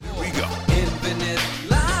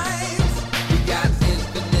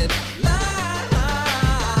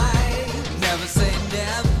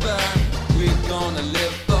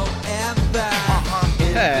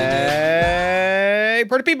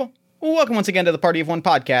party people. Welcome once again to the Party of One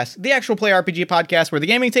podcast, the actual play RPG podcast where the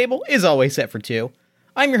gaming table is always set for two.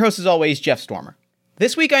 I'm your host as always, Jeff Stormer.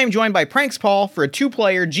 This week I am joined by Pranks Paul for a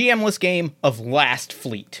two-player GM-less game of Last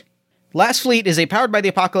Fleet. Last Fleet is a Powered by the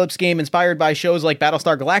Apocalypse game inspired by shows like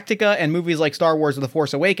Battlestar Galactica and movies like Star Wars The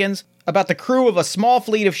Force Awakens, about the crew of a small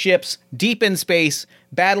fleet of ships deep in space,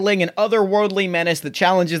 battling an otherworldly menace that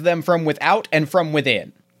challenges them from without and from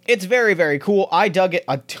within. It's very, very cool. I dug it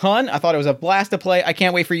a ton. I thought it was a blast to play. I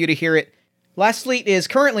can't wait for you to hear it. Last Fleet is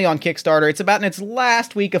currently on Kickstarter. It's about in its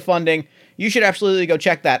last week of funding. You should absolutely go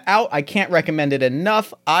check that out. I can't recommend it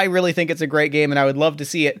enough. I really think it's a great game, and I would love to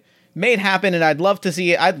see it made happen, and I'd love to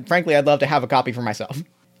see it. Frankly, I'd love to have a copy for myself.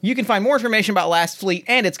 You can find more information about Last Fleet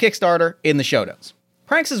and its Kickstarter in the show notes.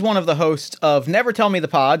 Pranks is one of the hosts of Never Tell Me the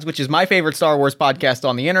Pods, which is my favorite Star Wars podcast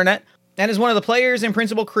on the internet, and is one of the players and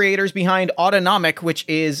principal creators behind Autonomic, which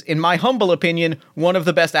is, in my humble opinion, one of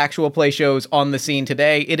the best actual play shows on the scene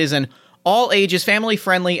today. It is an all-ages,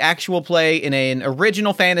 family-friendly actual play in an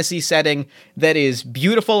original fantasy setting that is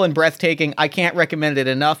beautiful and breathtaking. I can't recommend it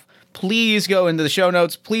enough. Please go into the show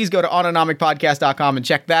notes. Please go to autonomicpodcast.com and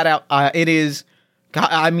check that out. It is,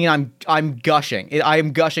 I'm gushing. I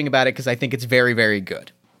am gushing about it because I think it's very, very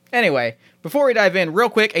good. Anyway, before we dive in, real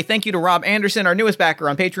quick, a thank you to Rob Anderson, our newest backer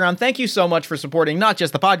on Patreon. Thank you so much for supporting not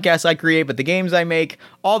just the podcasts I create, but the games I make,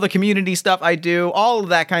 all the community stuff I do, all of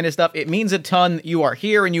that kind of stuff. It means a ton that you are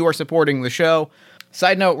here and you are supporting the show.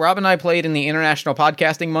 Side note, Rob and I played in the International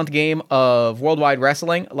Podcasting Month game of Worldwide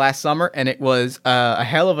Wrestling last summer, and it was a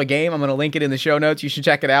hell of a game. I'm going to link it in the show notes. You should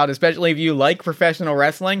check it out, especially if you like professional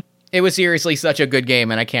wrestling. It was seriously such a good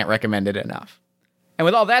game, and I can't recommend it enough. And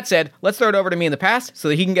with all that said, let's throw it over to me in the past so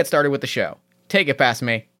that he can get started with the show. Take it past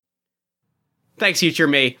me. Thanks, future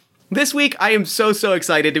me. This week, I am so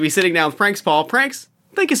excited to be sitting down with Pranks Paul. Pranks,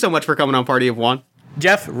 thank you so much for coming on Party of One.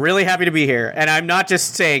 Jeff, really happy to be here. And I'm not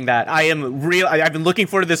just saying that. I've been looking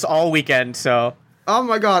forward to this all weekend, so. Oh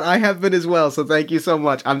my god, I have been as well, so thank you so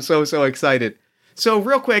much. I'm so excited. So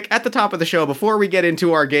real quick, at the top of the show, before we get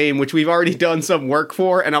into our game, which we've already done some work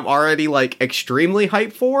for, and I'm already, extremely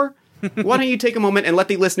hyped for, why don't you take a moment and let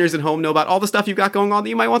the listeners at home know about all the stuff you've got going on that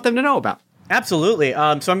you might want them to know about? Absolutely. So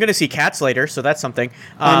I'm going to see Cats later, so that's something.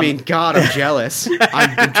 God, I'm jealous.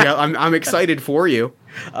 I'm excited for you.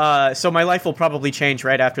 So my life will probably change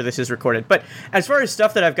right after this is recorded. But as far as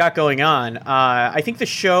stuff that I've got going on, I think the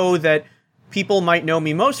show that people might know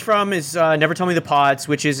me most from is Never Tell Me the Pods,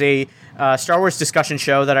 which is a Star Wars discussion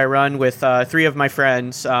show that I run with three of my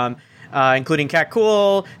friends, including Kat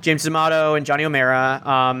Cool, James D'Amato, and Johnny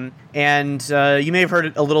O'Mara. And you may have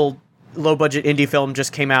heard a little low-budget indie film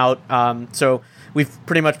just came out, so we've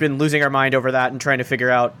pretty much been losing our mind over that and trying to figure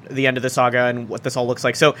out the end of the saga and what this all looks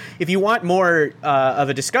like. So if you want more of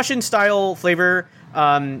a discussion-style flavor,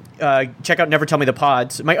 check out Never Tell Me the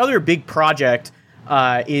Pods. My other big project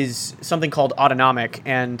is something called Autonomic,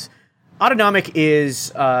 and Autonomic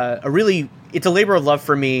is it's a labor of love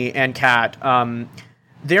for me and Kat.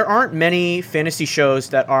 There aren't many fantasy shows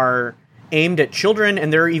that are aimed at children,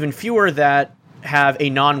 and there are even fewer that have a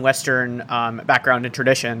non-Western background and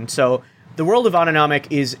tradition. So the world of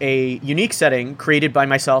Autonomic is a unique setting created by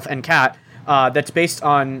myself and Kat that's based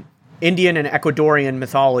on Indian and Ecuadorian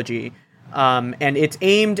mythology. And it's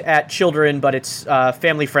aimed at children, but it's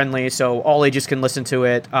family-friendly, so all ages can listen to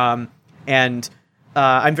it. And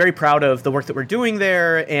I'm very proud of the work that we're doing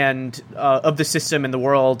there and of the system and the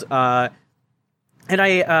world. And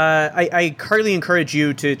I highly encourage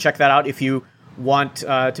you to check that out if you want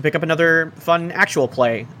to pick up another fun actual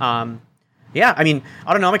play.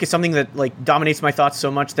 Autonomic is something that dominates my thoughts so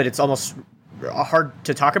much that it's almost hard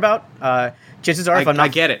to talk about. Chances are, if I'm not, I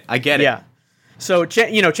get it. Yeah. So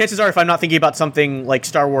chances are, if I'm not thinking about something like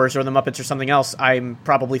Star Wars or the Muppets or something else, I'm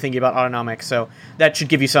probably thinking about Autonomic. So that should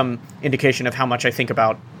give you some indication of how much I think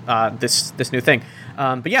about this new thing.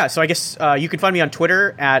 So I guess you can find me on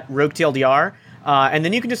Twitter at RogueTLDR. And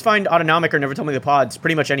then you can just find Autonomic or Never Tell Me the Pods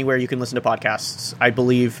pretty much anywhere you can listen to podcasts. I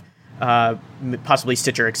believe possibly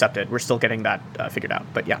Stitcher accepted. We're still getting that figured out,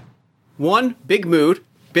 but yeah. One, big mood.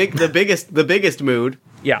 The biggest mood.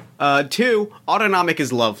 Yeah. 2, Autonomic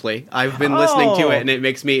is lovely. I've been listening to it, and it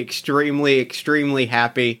makes me extremely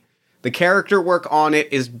happy. The character work on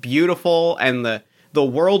it is beautiful, and the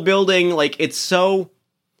world building,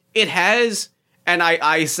 it has. And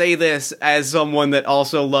I say this as someone that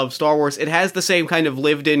also loves Star Wars, it has the same kind of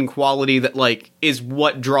lived-in quality that, is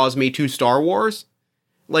what draws me to Star Wars.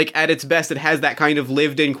 At its best, it has that kind of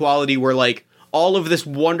lived-in quality where, all of this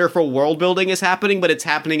wonderful world-building is happening, but it's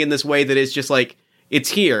happening in this way that is just, it's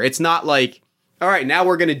here. It's not all right, now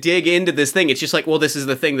we're going to dig into this thing. It's just this is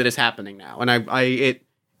the thing that is happening now. And it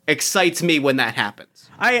excites me when that happens.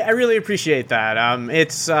 I really appreciate that.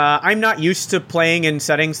 It's I'm not used to playing in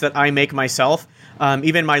settings that I make myself.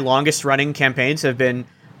 Even my longest running campaigns have been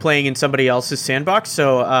playing in somebody else's sandbox,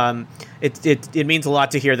 so it means a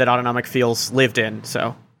lot to hear that Autonomic feels lived in.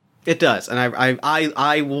 So it does, and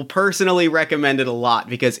I will personally recommend it a lot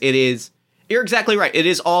because it is. You're exactly right. It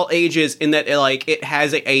is all ages in that it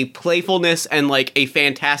has a playfulness and like a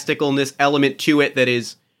fantasticalness element to it that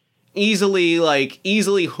is easily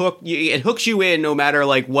hooked. It hooks you in no matter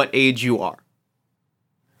like what age you are.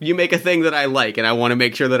 You make a thing that I like, and I want to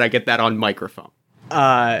make sure that I get that on microphone.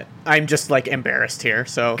 I'm just like embarrassed here.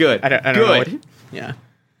 So good. I don't know. Yeah.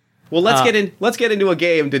 Well, let's get into a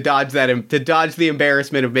game to dodge the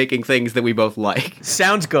embarrassment of making things that we both like.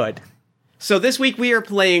 Sounds good. So this week we are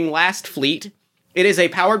playing Last Fleet. It is a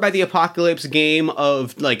Powered by the Apocalypse game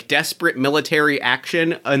of like desperate military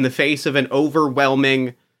action in the face of an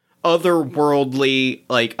overwhelming, otherworldly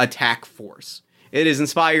like attack force. It is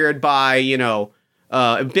inspired by,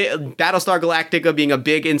 Battlestar Galactica being a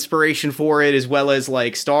big inspiration for it, as well as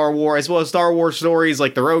Star Wars stories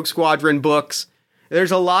like the Rogue Squadron books. It's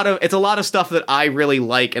a lot of stuff that I really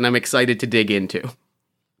like and I'm excited to dig into.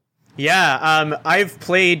 Yeah, I've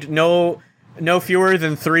played no fewer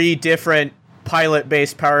than 3 different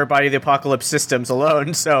pilot-based Powered by the Apocalypse systems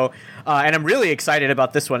alone. So, and I'm really excited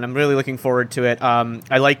about this one. I'm really looking forward to it.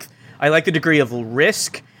 I like the degree of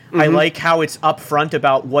risk. Mm-hmm. I like how it's upfront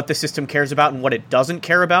about what the system cares about and what it doesn't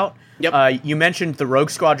care about. Yep. You mentioned the Rogue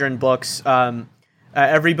Squadron books.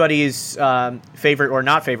 Everybody's favorite, or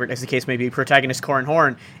not favorite, as the case may be, protagonist Corran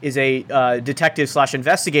Horn is a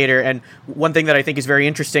detective/investigator, and one thing that I think is very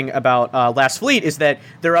interesting about Last Fleet is that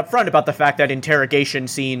they're upfront about the fact that interrogation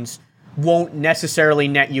scenes won't necessarily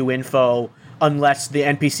net you info unless the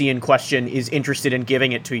NPC in question is interested in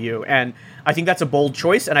giving it to you, and I think that's a bold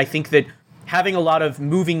choice, and I think that having a lot of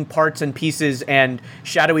moving parts and pieces and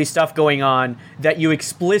shadowy stuff going on that you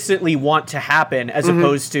explicitly want to happen, as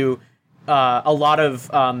opposed to a lot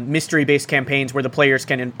of mystery-based campaigns where the players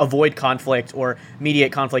can avoid conflict or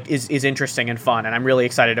mediate conflict is interesting and fun, and I'm really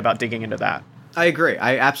excited about digging into that. I agree.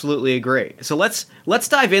 I absolutely agree. So let's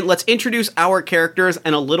dive in. Let's introduce our characters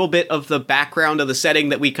and a little bit of the background of the setting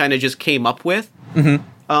that we kind of just came up with,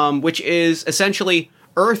 which is essentially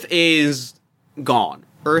Earth is gone.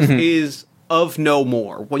 Earth is of no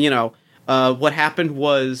more. Well, what happened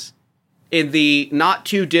was in the not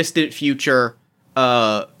too distant future,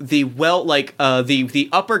 the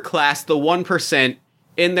upper class, the 1%,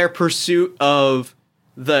 in their pursuit of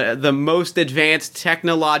the most advanced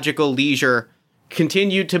technological leisure,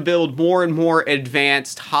 continued to build more and more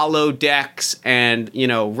advanced holodecks and,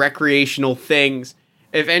 recreational things,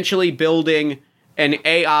 eventually building an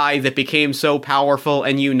AI that became so powerful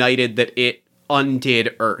and united that it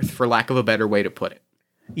undid Earth, for lack of a better way to put it.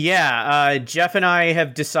 Yeah, Jeff and I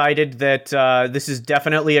have decided that this is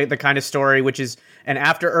definitely the kind of story which is an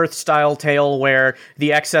After-Earth style tale where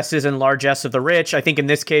the excesses and largesse of the rich, I think in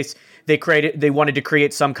this case, they wanted to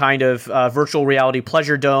create some kind of virtual reality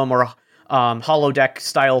pleasure dome or holodeck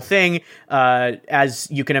style thing. As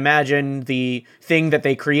you can imagine, the thing that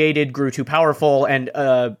they created grew too powerful, and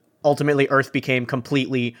ultimately Earth became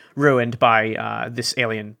completely ruined by this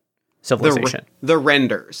alien civilization. The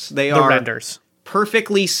Renders. They are Renders.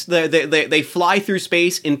 Perfectly, they fly through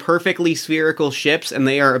space in perfectly spherical ships, and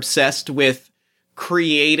they are obsessed with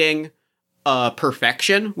creating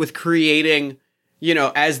perfection, with creating,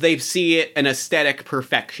 as they see it, an aesthetic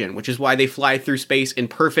perfection, which is why they fly through space in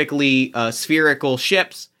perfectly spherical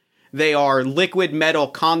ships. They are liquid metal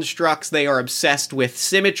constructs. They are obsessed with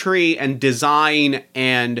symmetry and design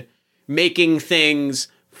and making things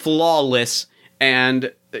flawless.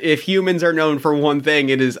 And if humans are known for one thing,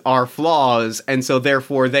 it is our flaws, and so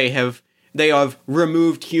therefore they have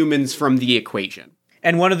removed humans from the equation.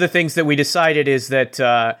 And one of the things that we decided is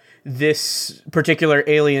that this particular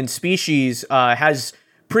alien species has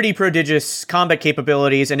pretty prodigious combat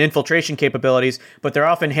capabilities and infiltration capabilities, but they're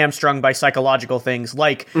often hamstrung by psychological things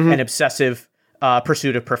like an obsessive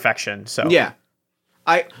pursuit of perfection. So yeah.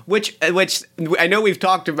 Which I know we've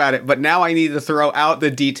talked about it, but now I need to throw out the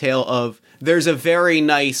detail of there's a very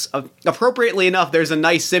nice, appropriately enough, there's a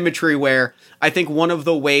nice symmetry where I think one of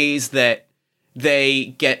the ways that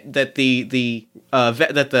they get that the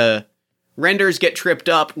Renders get tripped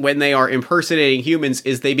up when they are impersonating humans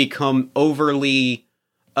is they become overly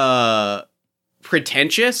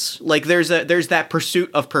pretentious. Like there's that pursuit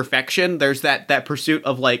of perfection. There's that pursuit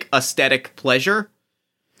of like aesthetic pleasure.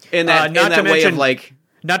 In that way of like,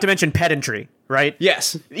 not to mention pedantry, right?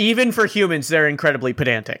 Yes. Even for humans, they're incredibly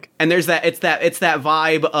pedantic. And there's it's that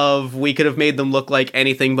vibe of we could have made them look like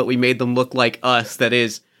anything, but we made them look like us. That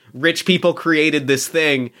is rich people created this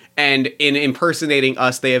thing, and in impersonating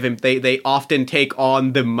us, they often take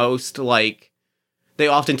on the most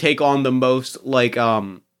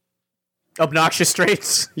Obnoxious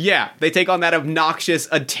traits. Yeah, they take on that obnoxious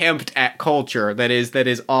attempt at culture that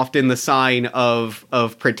is often the sign of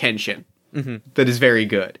pretension. Mm-hmm. That is very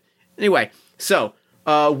good. Anyway, so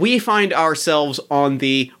we find ourselves on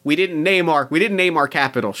the we didn't name our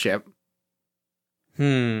capital ship.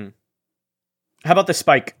 How about the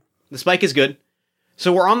Spike? The Spike is good.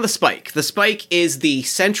 So we're on the Spike. The Spike is the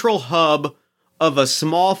central hub of a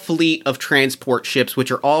small fleet of transport ships, which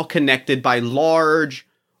are all connected by large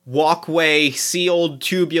walkway sealed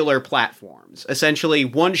tubular platforms. Essentially,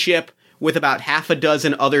 one ship with about half a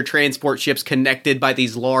dozen other transport ships connected by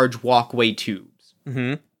these large walkway tubes.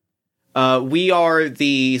 Mm-hmm. We are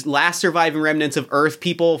the last surviving remnants of Earth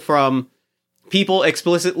people from people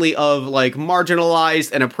explicitly of like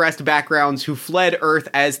marginalized and oppressed backgrounds who fled Earth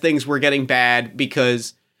as things were getting bad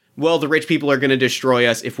because, well, the rich people are going to destroy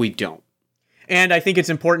us if we don't. And I think it's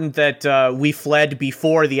important that we fled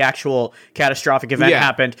before the actual catastrophic event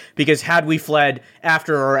happened, because had we fled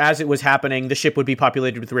after or as it was happening, the ship would be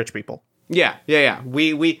populated with rich people. Yeah.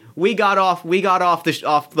 We got off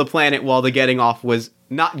the planet while the getting off was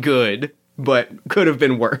not good, but could have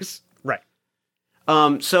been worse. Right.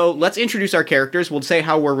 So let's introduce our characters. We'll say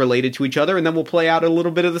how we're related to each other, and then we'll play out a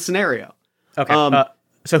little bit of the scenario. Okay.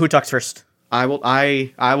 So who talks first? I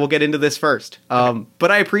will get into this first.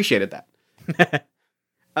 But I appreciated that.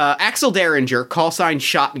 Axel Derringer, call sign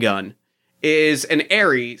Shotgun, is an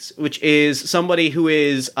Aries, which is somebody who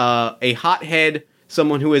is a hothead,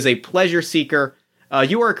 someone who is a pleasure seeker.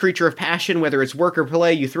 You are a creature of passion, whether it's work or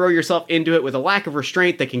play. You throw yourself into it with a lack of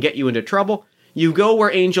restraint that can get you into trouble. You go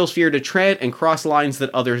where angels fear to tread and cross lines that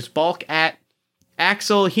others balk at.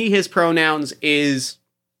 Axel, his pronouns is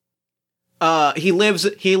he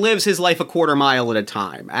lives his life a quarter mile at a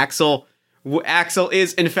time. Axel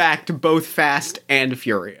is, in fact, both fast and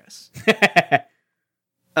furious.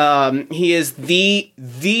 He is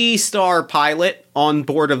the star pilot on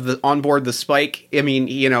board the Spike. I mean,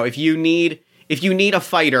 if you need a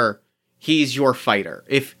fighter, he's your fighter.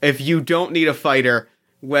 If you don't need a fighter,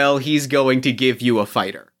 well, he's going to give you a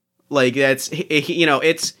fighter. Like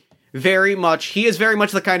it's very much he is very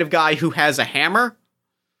much the kind of guy who has a hammer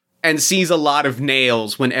and sees a lot of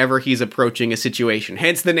nails whenever he's approaching a situation.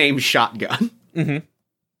 Hence the name Shotgun. Mm-hmm.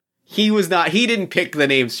 He didn't pick the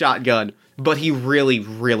name Shotgun, but he really,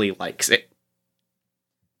 really likes it.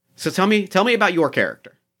 So tell me about your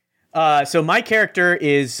character. So my character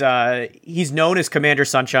is, he's known as Commander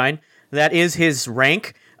Sunshine. That is his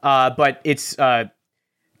rank, but it's,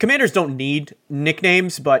 commanders don't need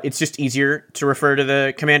nicknames, but it's just easier to refer to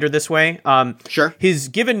the commander this way. Sure. His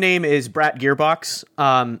given name is Brat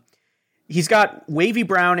Gearbox. He's got wavy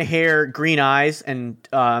brown hair, green eyes, and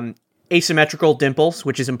asymmetrical dimples,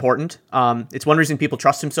 which is important. It's one reason people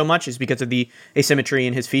trust him so much is because of the asymmetry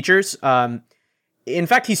in his features. In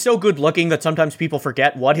fact, he's so good looking that sometimes people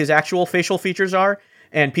forget what his actual facial features are,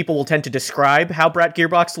 and people will tend to describe how Brat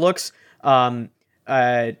Gearbox looks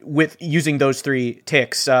with using those three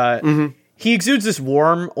ticks. He exudes this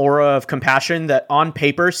warm aura of compassion that on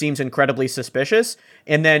paper seems incredibly suspicious,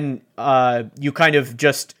 and then you kind of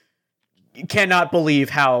just cannot believe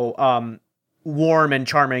how warm and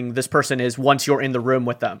charming this person is once you're in the room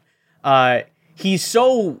with them. He's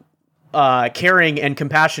so caring and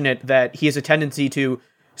compassionate that he has a tendency to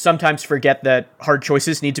sometimes forget that hard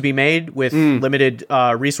choices need to be made with limited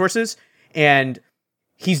resources. And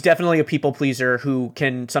he's definitely a people pleaser who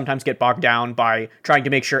can sometimes get bogged down by trying to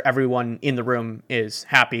make sure everyone in the room is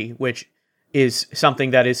happy, which is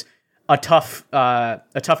something that is a tough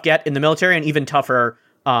get in the military, and even tougher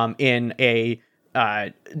in a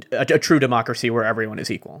true democracy where everyone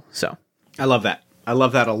is equal. So I love that. I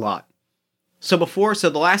love that a lot. So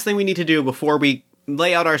the last thing we need to do before we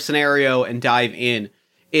lay out our scenario and dive in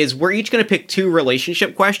is we're each going to pick 2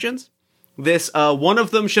 relationship questions. This one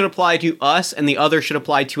of them should apply to us and the other should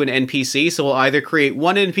apply to an NPC. So we'll either create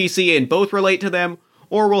one NPC and both relate to them,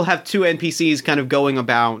 or we'll have 2 NPCs kind of going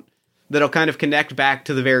about that'll kind of connect back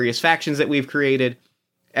to the various factions that we've created.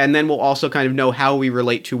 And then we'll also kind of know how we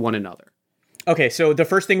relate to one another. Okay, so the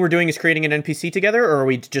first thing we're doing is creating an NPC together, or are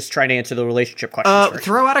we just trying to answer the relationship questions first?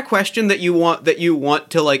 Throw out a question that you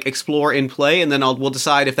want to like explore in play, and then we'll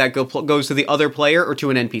decide if that goes to the other player or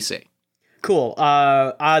to an NPC. Cool.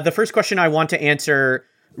 The first question I want to answer,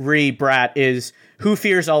 Brat, is who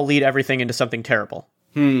fears I'll lead everything into something terrible?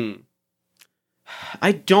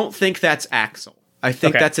 I don't think that's Axel. I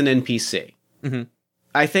think that's an NPC. Mm-hmm.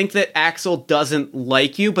 I think that Axel doesn't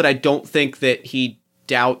like you, but I don't think that he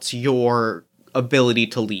doubts your ability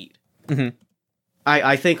to lead.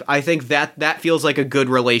 I think that feels like a good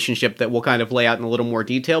relationship that we'll kind of lay out in a little more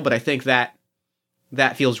detail, but I think that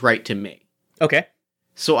feels right to me. Okay.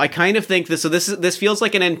 So I kind of think this. So this feels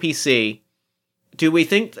like an NPC. Do we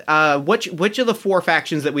think which of the 4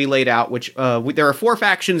 factions that we laid out? There are 4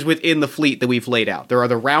 factions within the fleet that we've laid out. There are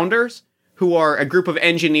the Rounders, who are a group of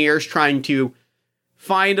engineers trying to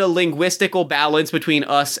find a linguistical balance between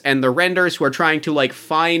us and the Renders, who are trying to like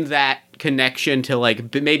find that connection to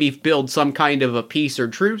like maybe build some kind of a peace or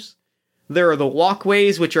truce. There are the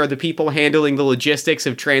Walkways, which are the people handling the logistics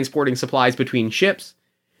of transporting supplies between ships.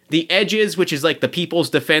 The Edges, which is like the People's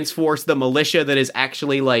Defense Force, the militia that is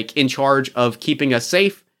actually like in charge of keeping us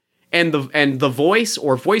safe, and the Voice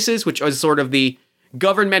or Voices, which is sort of the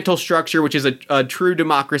governmental structure, which is a true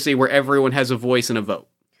democracy where everyone has a voice and a vote.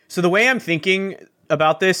 So the way I'm thinking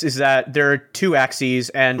about this is that there are 2 axes,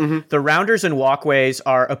 and the Rounders and Walkways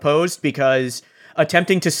are opposed because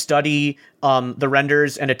attempting to study the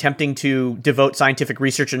Renders and attempting to devote scientific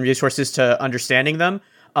research and resources to understanding them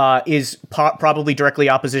is probably directly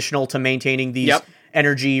oppositional to maintaining these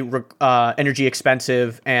energy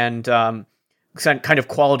expensive and kind of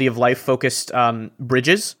quality of life focused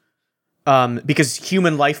bridges, because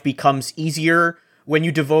human life becomes easier when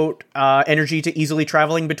you devote energy to easily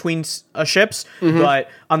traveling between ships. But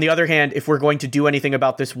on the other hand, if we're going to do anything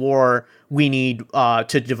about this war, we need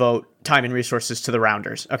to devote time and resources to the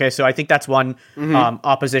Rounders. Okay, so I think that's one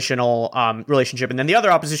oppositional relationship. And then the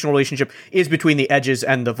other oppositional relationship is between the Edges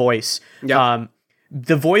and the Voice. Yep.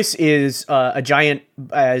 The Voice is a giant,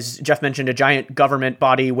 as Jeff mentioned, a giant government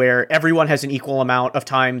body where everyone has an equal amount of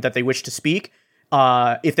time that they wish to speak,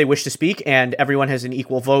 if they wish to speak, and everyone has an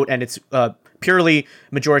equal vote, and it's purely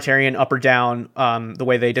majoritarian, up or down, the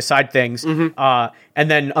way they decide things. And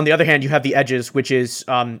then on the other hand, you have the Edges, which is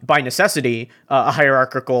by necessity a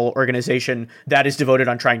hierarchical organization that is devoted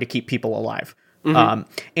on trying to keep people alive.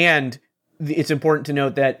 And it's important to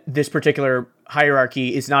note that this particular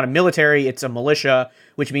hierarchy is not a military, it's a militia,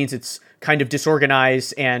 which means it's kind of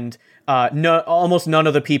disorganized, and almost none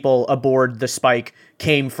of the people aboard the Spike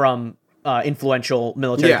came from influential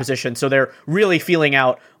military positions. So they're really feeling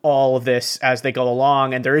out all of this as they go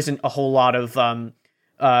along, and there isn't a whole lot of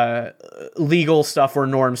legal stuff or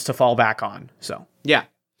norms to fall back on. So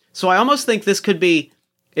I almost think this could be,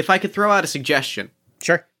 if I could throw out a suggestion.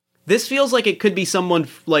 Sure. This feels like it could be someone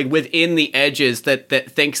like within the Edges that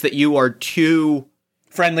thinks that you are too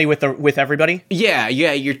friendly with everybody. Yeah.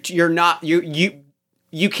 You're not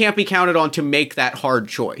you can't be counted on to make that hard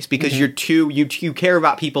choice because you're you care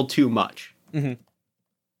about people too much.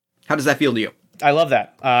 How does that feel to you? I love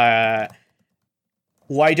that.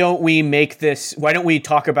 Why don't we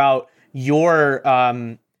talk about your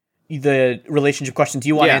the relationship questions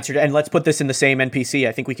you want answered, and let's put this in the same NPC.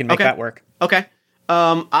 I think we can make that work. Okay.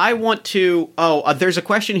 I want to... there's a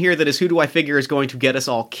question here that is, who do I figure is going to get us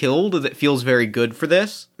all killed that feels very good for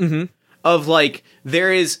this? Of, like,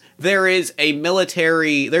 there is a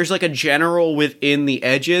military... There's, like, a general within the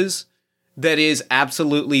Edges that is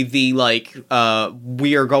absolutely the, like,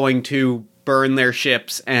 we are going to burn their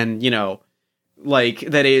ships and, you know, like,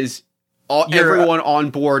 that is... everyone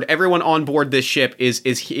on board this ship is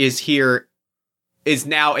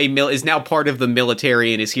now part of the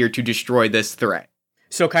military and is here to destroy this threat.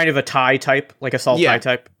 So kind of a TIE type, like a TIE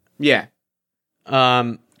type. Yeah.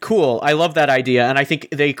 Cool. I love that idea, and I think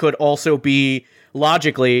they could also be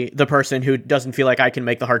logically the person who doesn't feel like I can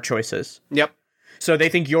make the hard choices. Yep. So they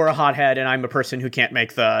think you're a hothead, and I'm a person who can't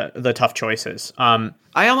make the tough choices. I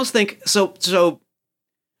almost think so.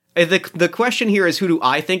 The question here is, who do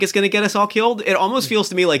I think is going to get us all killed? It almost feels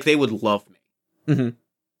to me like they would love me.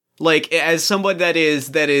 Like, as someone that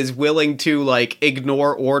is willing to, like,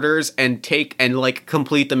 ignore orders and like,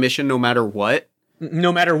 complete the mission no matter what.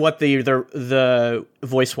 No matter what the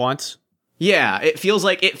Voice wants. Yeah, it feels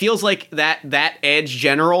like that Edge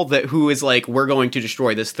general who is like, we're going to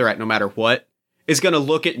destroy this threat no matter what, is going to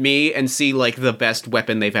look at me and see, like, the best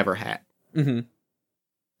weapon they've ever had.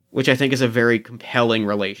 Which I think is a very compelling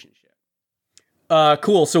relationship.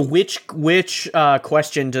 Cool. So which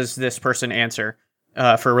question does this person answer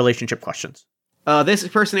for relationship questions? This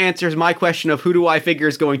person answers my question of, who do I figure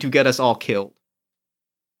is going to get us all killed?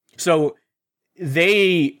 So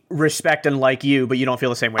they respect and like you, but you don't feel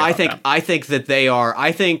the same way about them. I think that they are.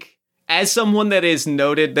 I think, as someone that is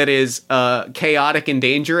noted that is chaotic and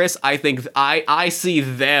dangerous, I think I see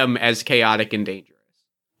them as chaotic and dangerous.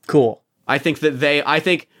 Cool. I think they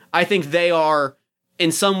are,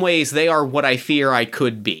 in some ways, they are what I fear I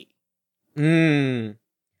could be. And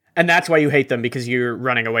that's why you hate them, because you're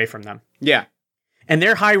running away from them. Yeah. And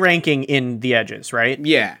they're high ranking in the edges, right?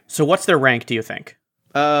 Yeah. So what's their rank, do you think?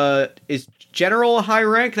 Is general a high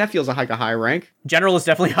rank? That feels like a high rank. General is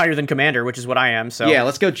definitely higher than commander, which is what I am. So yeah,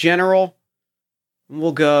 let's go general.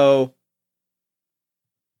 We'll go.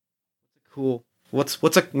 Cool.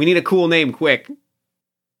 We need a cool name quick.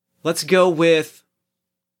 Let's go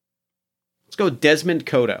Desmond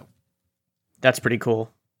Kodo. That's pretty cool.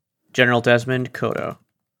 General Desmond Kodo.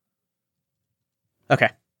 Okay.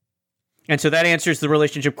 And so that answers the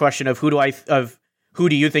relationship question of who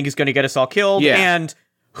do you think is going to get us all killed, and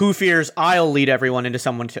who fears I'll lead everyone into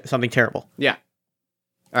something terrible. Yeah.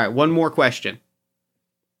 All right, one more question.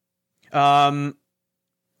 Who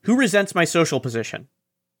resents my social position?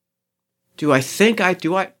 I think I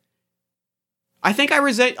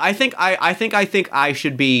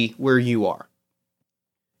should be where you are.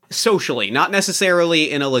 Socially, not necessarily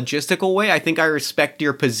in a logistical way. I think I respect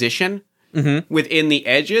your position within the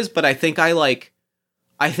edges, but I think I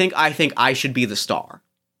should be the star.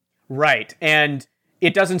 Right. And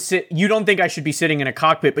it doesn't you don't think I should be sitting in a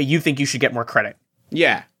cockpit, but you think you should get more credit.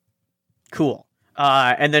 Yeah. Cool.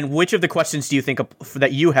 And then which of the questions do you think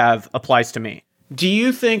that you have applies to me?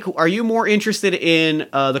 Are you more interested in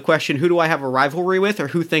the question, who do I have a rivalry with, or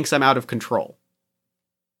who thinks I'm out of control?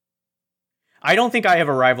 I don't think I have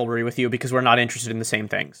a rivalry with you because we're not interested in the same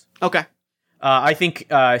things. Okay. I think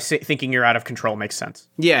thinking you're out of control makes sense.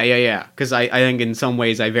 Yeah. Because I think in some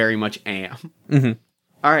ways I very much am. Mm-hmm.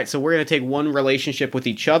 All right, so we're going to take one relationship with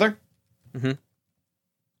each other. Mm-hmm.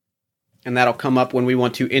 And that'll come up when we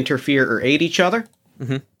want to interfere or aid each other.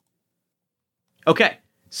 Mm-hmm. Okay.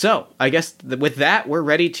 So, I guess with that, we're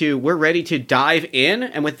ready to dive in,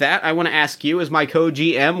 and with that, I want to ask you, as my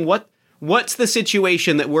co-GM, what's the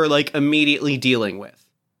situation that we're like immediately dealing with?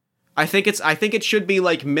 I think it should be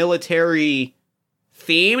like military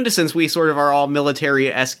themed, since we sort of are all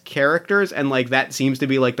military-esque characters, and like that seems to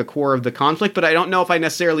be like the core of the conflict, but I don't know if I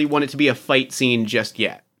necessarily want it to be a fight scene just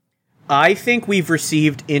yet. I think we've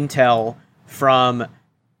received intel from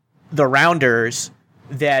the Rounders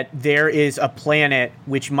that there is a planet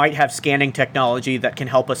which might have scanning technology that can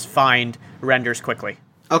help us find renders quickly.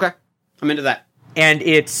 Okay. I'm into that. And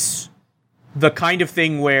it's the kind of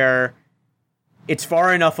thing where it's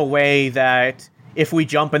far enough away that if we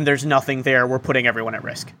jump and there's nothing there, we're putting everyone at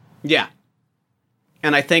risk. Yeah.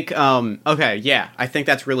 And I think, I think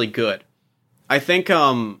that's really good. I think,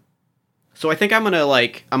 so I think I'm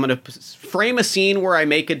gonna frame a scene where I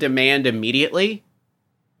make a demand immediately,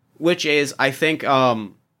 which is, I think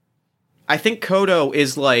Kodo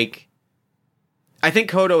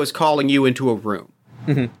is calling you into a room.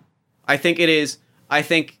 Mm-hmm. I think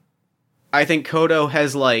Kodo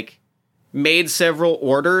has, like, made several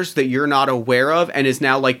orders that you're not aware of and is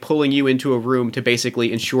now, like, pulling you into a room to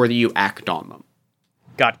basically ensure that you act on them.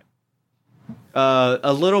 Got it.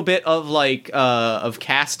 A little bit of, like, of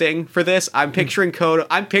casting for this. I'm picturing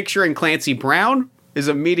Clancy Brown is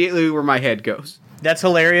immediately where my head goes. That's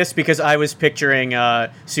hilarious because I was picturing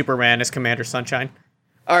Superman as Commander Sunshine.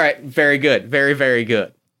 All right, very good. Very, very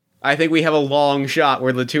good. I think we have a long shot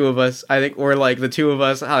where the two of us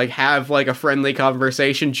like have like a friendly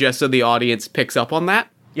conversation just so the audience picks up on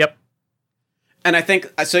that. Yep. And I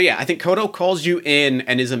think Kodo calls you in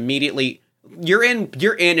and is immediately you're in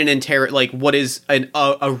an what is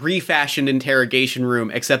a refashioned interrogation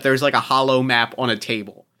room, except there's like a hollow map on a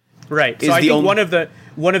table. Right. So I think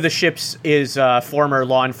one of the ships is former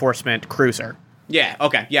law enforcement cruiser. Yeah.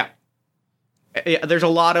 Okay. Yeah. There's a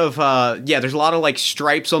lot of like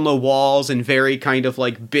stripes on the walls and very kind of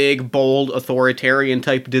like big, bold, authoritarian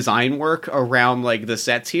type design work around like the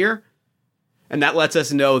sets here, and that lets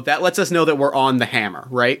us know that we're on the hammer,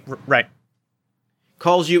 right? Right.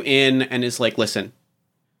 Calls you in and is like, listen,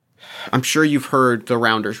 I'm sure you've heard the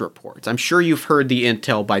Rounders reports. I'm sure you've heard the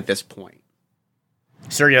intel by this point.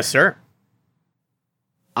 Sir, yes, sir.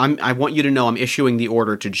 I want you to know I'm issuing the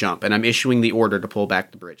order to jump, and I'm issuing the order to pull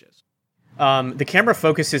back the bridges. The camera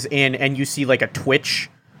focuses in, and you see like a twitch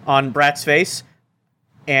on Brat's face,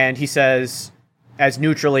 and he says, as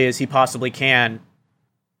neutrally as he possibly can,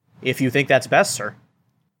 "If you think that's best, sir."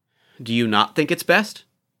 Do you not think it's best?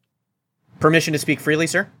 Permission to speak freely,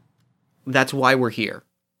 sir? That's why we're here.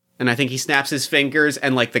 And I think he snaps his fingers,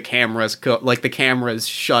 and like the cameras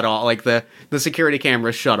shut off, like the security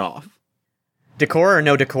cameras shut off. Decor or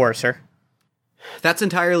no decor, sir? That's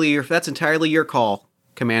entirely your call,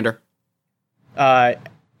 Commander.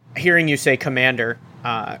 Hearing you say Commander,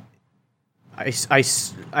 I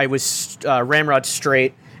was ramrod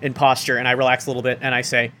straight in posture, and I relax a little bit, and I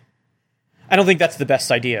say, I don't think that's the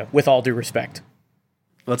best idea, with all due respect.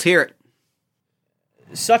 Let's hear it.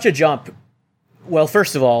 Such a jump. Well,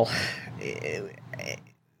 first of all,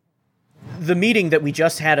 the meeting that we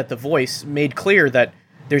just had at the Voice made clear that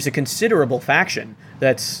there's a considerable faction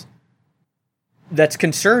that's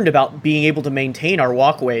concerned about being able to maintain our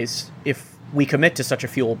walkways if we commit to such a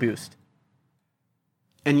fuel boost.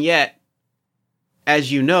 And yet,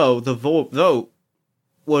 as you know, the vote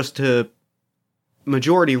was to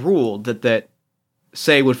majority ruled that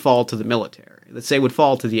say would fall to the military, that say would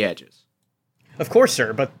fall to the edges. Of course,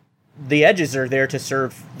 sir, but the edges are there to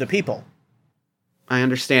serve the people. I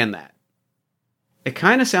understand that. It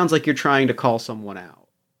kind of sounds like you're trying to call someone out.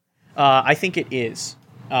 I think it is.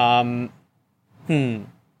 How? You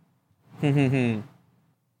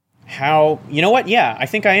know what? Yeah, I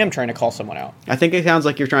think I am trying to call someone out. I think it sounds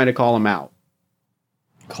like you're trying to call them out.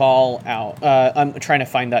 Call out. I'm trying to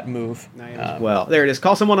find that move. Well, there it is.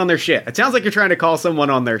 Call someone on their shit. It sounds like you're trying to call someone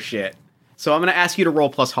on their shit. So I'm going to ask you to roll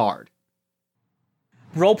plus hard.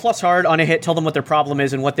 Roll plus hard on a hit. Tell them what their problem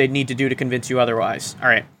is and what they need to do to convince you otherwise. All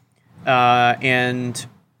right. And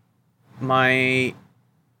my...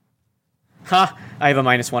 I have a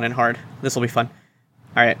 -1 in hard. This will be fun.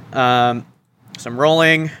 All right. So I'm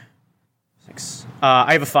rolling. 6.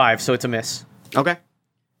 I have a 5, so it's a miss. Okay.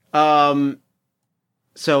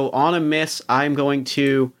 So on a miss, I'm going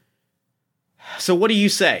to... So what do you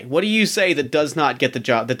say? What do you say that does not get the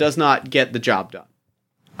job? That does not get the job done?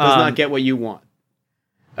 Does not get what you want?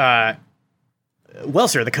 Well,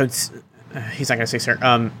 sir, the code's... he's not going to say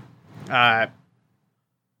sir.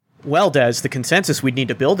 Well, Des, the consensus we'd need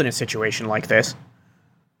to build in a situation like this.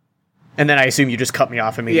 And then I assume you just cut me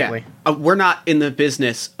off immediately. Yeah. We're not in the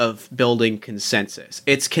business of building consensus.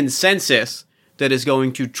 It's consensus that is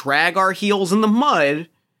going to drag our heels in the mud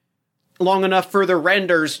long enough for the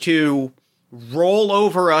renders to roll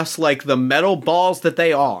over us like the metal balls that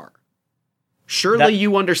they are. Surely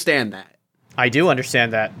you understand that. I do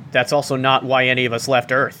understand that. That's also not why any of us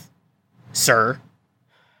left Earth, sir.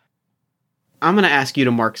 I'm going to ask you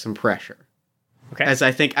to mark some pressure. Okay. As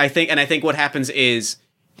I think what happens is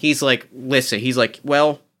he's like, listen, he's like,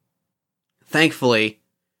 well, thankfully,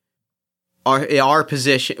 our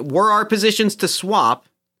position, were our positions to swap,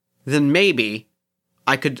 then maybe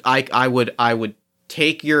I would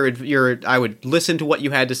take I would listen to what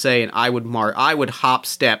you had to say, and I would hop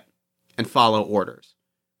step and follow orders.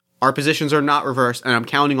 Our positions are not reversed, and I'm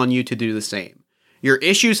counting on you to do the same. Your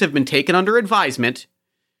issues have been taken under advisement,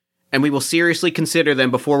 and we will seriously consider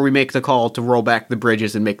them before we make the call to roll back the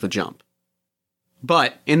bridges and make the jump.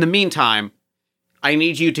 But in the meantime, I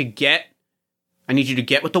need you to get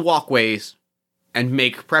with the walkways and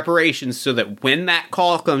make preparations so that when that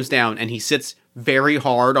call comes down and he sits very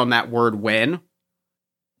hard on that word when,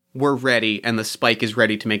 we're ready and the spike is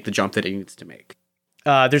ready to make the jump that it needs to make.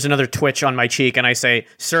 There's another twitch on my cheek, and I say,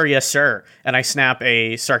 sir, yes, sir. And I snap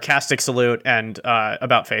a sarcastic salute and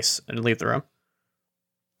about face and leave the room.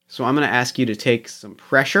 So I'm going to ask you to take some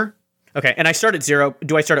pressure. Okay, and I start at 0.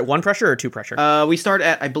 Do I start at 1 pressure or 2 pressure? We start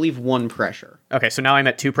at, I believe, 1 pressure. Okay, so now I'm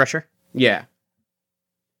at 2 pressure? Yeah.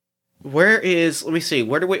 Let me see,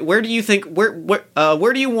 where do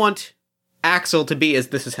you want Axel to be as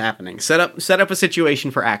this is happening? Set up a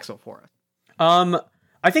situation for Axel for us.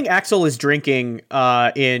 I think Axel is drinking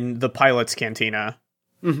in the pilot's cantina.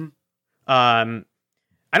 Mm-hmm. I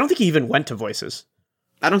don't think he even went to Voices.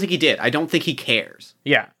 I don't think he did. I don't think he cares.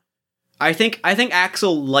 Yeah. I think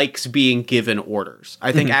Axel likes being given orders.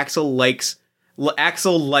 I think Axel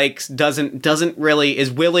doesn't really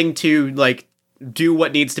is willing to like do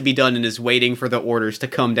what needs to be done and is waiting for the orders to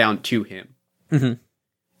come down to him. Mm-hmm.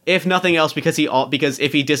 If nothing else, because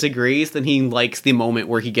if he disagrees, then he likes the moment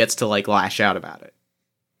where he gets to like lash out about it.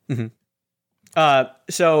 Mm-hmm.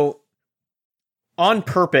 So on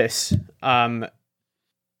purpose,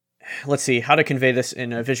 let's see how to convey this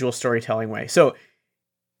in a visual storytelling way. So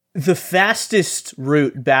the fastest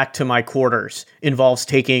route back to my quarters involves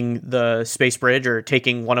taking the space bridge or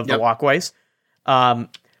taking one of the walkways.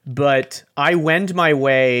 But I wend my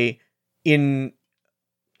way in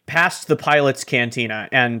past the pilot's cantina,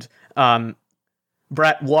 and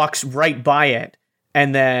Brett walks right by it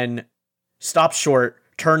and then stops short,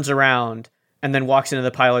 turns around, and then walks into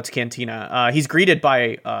the pilot's cantina. He's greeted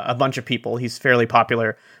by a bunch of people. He's fairly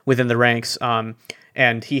popular within the ranks,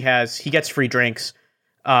 and he gets free drinks,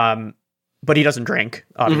 but he doesn't drink,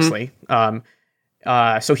 obviously.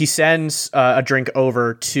 So he sends a drink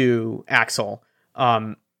over to Axel,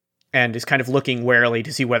 and is kind of looking warily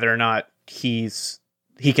to see whether or not he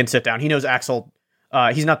can sit down. He knows Axel.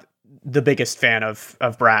 He's not the biggest fan of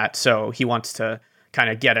Brat, so he wants to kind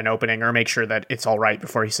of get an opening or make sure that it's all right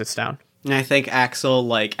before he sits down. And I think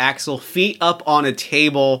Axel feet up on a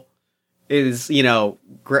table is,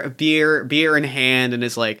 beer in hand, and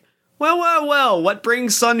is like, Well, what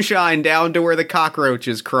brings sunshine down to where the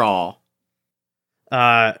cockroaches crawl?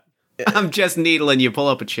 Uh, I'm just needling you. Pull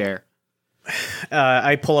up a chair.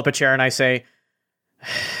 I pull up a chair and I say,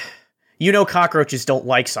 cockroaches don't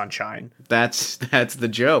like sunshine. That's the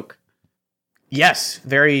joke. Yes,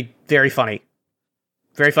 very, very funny.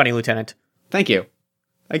 Very funny, Lieutenant. Thank you.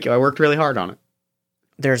 I worked really hard on it.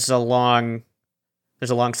 There's a long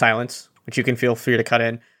silence, which you can feel free to cut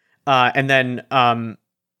in. And then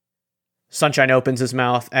Sunshine opens his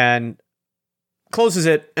mouth and closes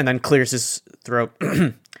it and then clears his throat.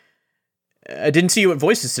 I didn't see you at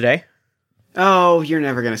Voices today. Oh, you're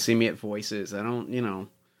never going to see me at Voices. I don't,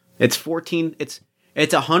 it's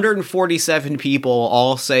 147 people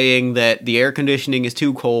all saying that the air conditioning is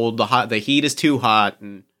too cold, the heat is too hot,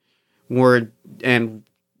 and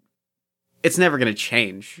it's never going to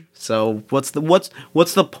change. So what's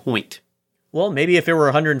the point? Well, maybe if it were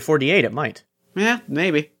 148, it might. Yeah,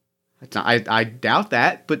 maybe. I doubt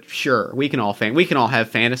that, but sure, we can all have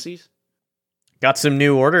fantasies. Got some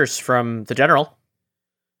new orders from the general.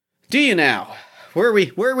 Do you now? Where are we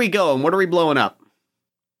going? What are we blowing up?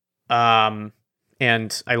 And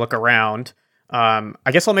I look around. I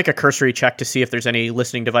guess I'll make a cursory check to see if there's any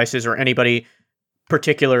listening devices or anybody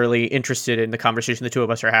particularly interested in the conversation the two of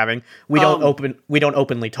us are having. We don't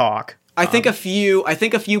openly talk. I think a few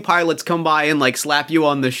pilots come by and like slap you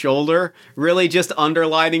on the shoulder, really just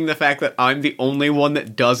underlining the fact that I'm the only one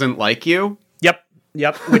that doesn't like you.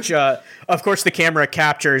 Yep. Which, of course, the camera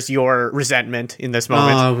captures your resentment in this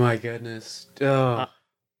moment. Oh my goodness. Worked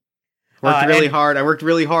really hard. I worked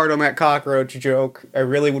really hard on that cockroach joke. I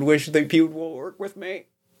really would wish that people will work with me.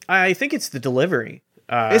 I think it's the delivery.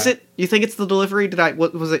 Is it? You think it's the delivery?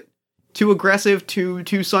 What was it? Too aggressive?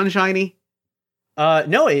 Too sunshiny?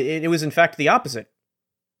 No, it was in fact the opposite.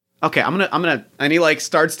 Okay, I'm gonna, and he like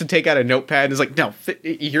starts to take out a notepad and is like, no,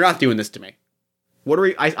 you're not doing this to me. What are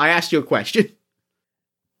we? I asked you a question.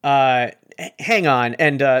 Hang on.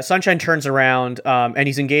 And Sunshine turns around, and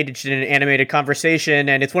he's engaged in an animated conversation,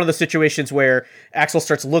 and it's one of the situations where Axel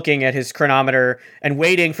starts looking at his chronometer and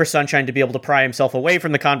waiting for Sunshine to be able to pry himself away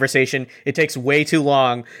from the conversation. It takes way too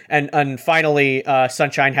long, and finally,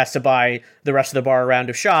 Sunshine has to buy the rest of the bar a round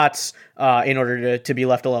of shots in order to be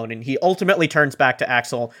left alone, and he ultimately turns back to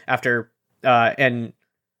Axel after an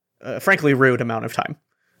frankly rude amount of time.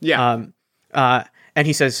 Yeah. And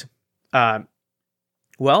he says,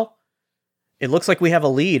 well, it looks like we have a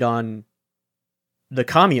lead on the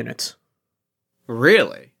comm units.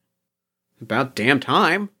 Really? About damn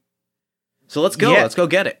time. So let's go. Yeah. Let's go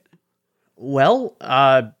get it. Well,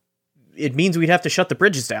 it means we'd have to shut the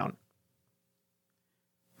bridges down.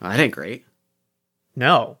 That ain't great.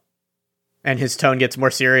 No. And his tone gets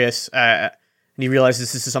more serious, and he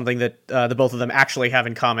realizes this is something that the both of them actually have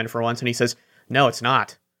in common for once, and he says, no, it's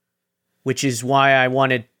not. Which is why I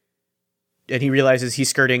wanted... And he realizes he's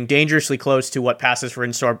skirting dangerously close to what passes for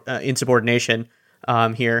insubordination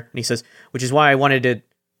here. And he says, which is why I wanted to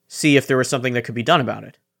see if there was something that could be done about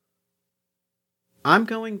it. I'm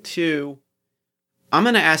going to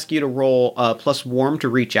ask you to roll plus warm to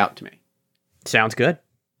reach out to me. Sounds good.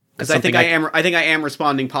 Because I think I am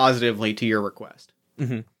responding positively to your request.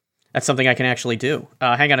 Mm-hmm. That's something I can actually do.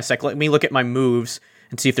 Hang on a sec. Let me look at my moves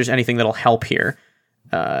and see if there's anything that'll help here.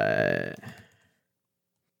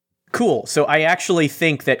 Cool. So I actually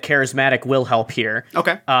think that charismatic will help here.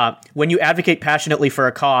 Okay. When you advocate passionately for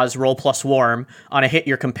a cause, roll plus warm. On a hit,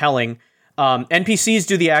 you're compelling. NPCs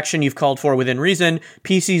do the action you've called for within reason.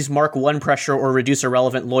 PCs mark one pressure or reduce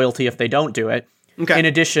irrelevant loyalty if they don't do it. Okay. In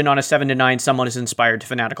addition, on a 7 to 9, someone is inspired to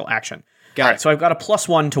fanatical action. Got it. So I've got a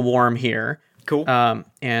 +1 to warm here. Cool.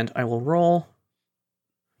 And I will roll.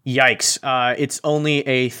 Yikes. It's only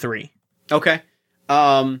a 3. Okay.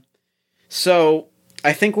 So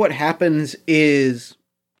I think what happens is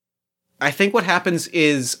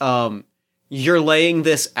you're laying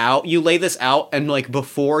this out. You lay this out, and like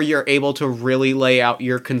before you're able to really lay out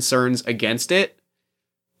your concerns against it,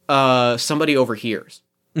 somebody overhears.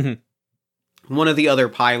 Mm-hmm. One of the other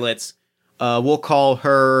pilots, we'll call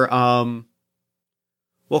her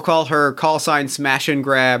call sign Smash and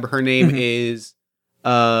Grab. Her name is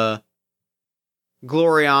Gloriana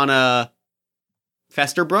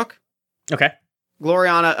Festerbrook. Okay.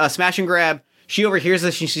 Gloriana, Smash and Grab, she overhears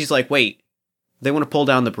this and she's like, wait, they want to pull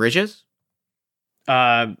down the bridges?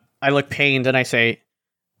 I look pained and I say,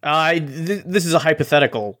 this is a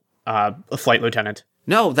hypothetical, flight lieutenant.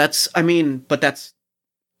 No, that's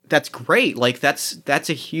great. Like, that's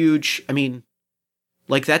a huge,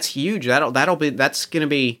 that's huge. That's gonna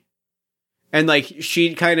be, and like,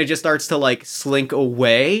 she kind of just starts to like slink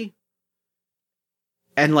away.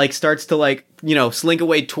 and like starts to like, slink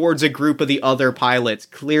away towards a group of the other pilots,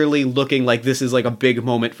 clearly looking like this is like a big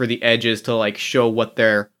moment for the Edges to like show what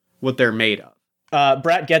they're made of.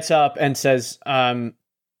 Brat gets up and says, what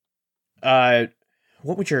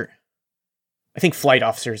would your... I think flight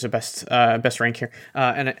officer is the best rank here.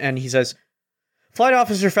 And he says, Flight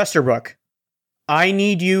Officer Festerbrook, I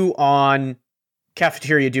need you on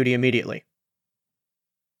cafeteria duty immediately.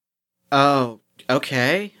 Oh,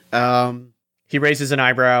 okay. He raises an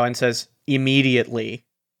eyebrow and says, immediately.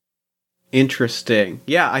 Interesting.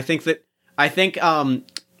 Yeah, I think I'm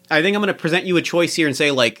going to present you a choice here and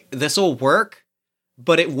say, like, this'll work,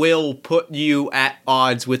 but it will put you at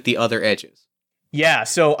odds with the other Edges. Yeah,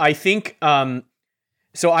 so I think, so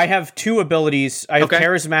I have two abilities. I have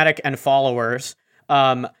Charismatic and Followers.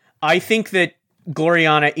 I think that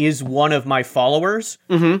Gloriana is one of my followers,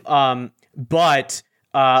 but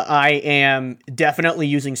I am definitely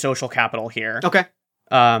using social capital here. Okay.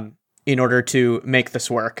 In order to make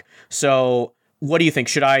this work. So what do you think?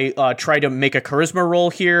 Should I try to make a charisma roll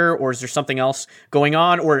here, or is there something else going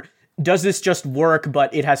on, or... does this just work,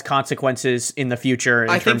 but it has consequences in the future?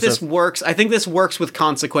 I think this works. I think this works with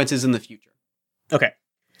consequences in the future. Okay.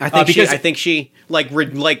 I think she like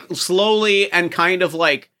slowly and kind of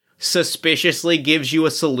like suspiciously gives you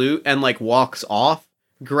a salute and like walks off,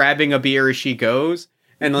 grabbing a beer as she goes.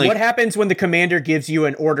 And like, what happens when the commander gives you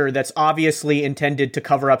an order that's obviously intended to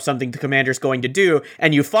cover up something the commander's going to do,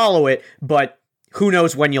 and you follow it, but who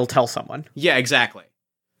knows when you'll tell someone? Yeah, exactly.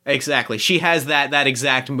 Exactly. She has that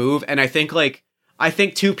exact move, and I think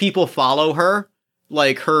two people follow her.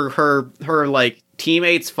 Like her like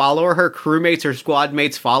teammates follow her, crewmates or squad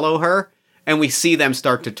mates follow her, and we see them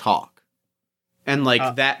start to talk. And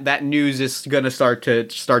like that news is gonna start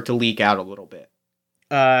to leak out a little bit.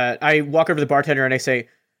 I walk over to the bartender and I say,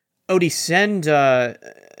 Odie, send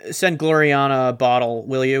Gloriana a bottle,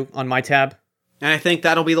 will you, on my tab? And I think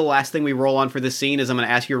that'll be the last thing we roll on for this scene is I'm gonna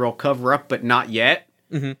ask you to roll cover up, but not yet.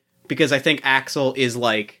 Mm-hmm. Because I think Axel is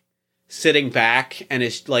like sitting back and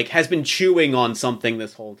is like has been chewing on something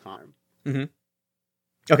this whole time. Mm-hmm.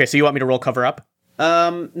 Okay, so you want me to roll cover up?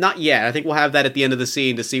 Not yet. I think we'll have that at the end of the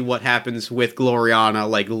scene to see what happens with Gloriana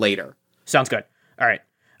like later. Sounds good. All right.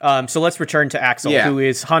 So let's return to Axel, who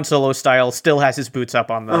is Han Solo style, still has his boots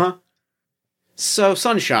up on the. So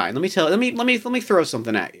Sunshine, let me throw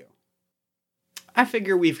something at you. I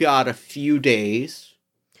figure we've got a few days.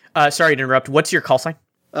 Sorry to interrupt. What's your call sign?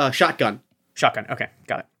 Shotgun. Shotgun. Okay,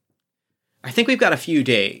 got it. I think we've got a few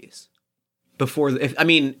days before.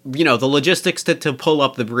 The logistics to pull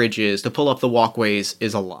up the bridges, to pull up the walkways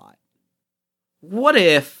is a lot. What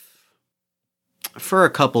if, for a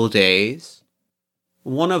couple days,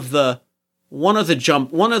 one of the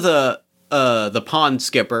pond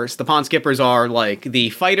skippers. The pond skippers are like the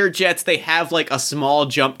fighter jets. They have like a small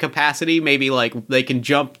jump capacity. Maybe like they can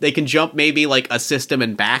jump maybe like a system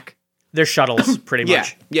and back. They're shuttles, pretty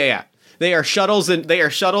much. Yeah. They are shuttles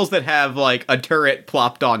that have like a turret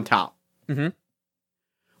plopped on top. Mm-hmm.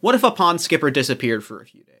 What if a pond skipper disappeared for a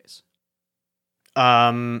few days?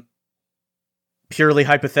 Purely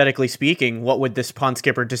hypothetically speaking, what would this pond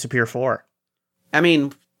skipper disappear for? I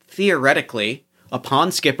mean, theoretically, a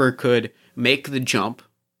pond skipper could make the jump,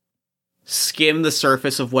 skim the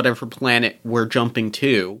surface of whatever planet we're jumping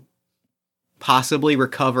to, possibly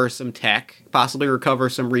recover some tech, possibly recover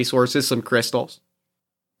some resources, some crystals,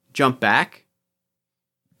 jump back,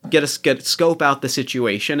 get scope out the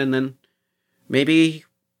situation, and then maybe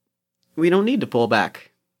we don't need to pull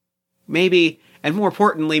back. Maybe, and more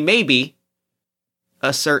importantly, maybe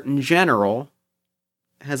a certain general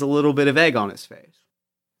has a little bit of egg on his face.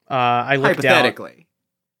 I look hypothetically.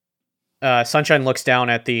 Down. Sunshine looks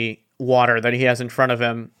down at the water that he has in front of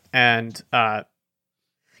him, and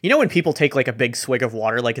you know when people take like a big swig of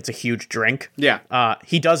water, like it's a huge drink? Yeah.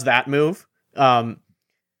 He does that move.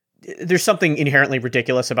 There's something inherently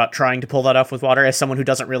ridiculous about trying to pull that off with water. As someone who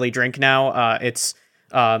doesn't really drink now, it's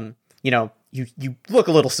you look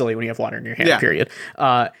a little silly when you have water in your hand. Yeah. Period.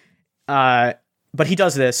 But he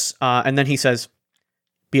does this, and then he says,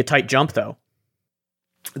 "Be a tight jump, though."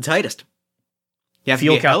 The tightest. You have to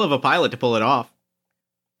be a hell of a pilot to pull it off.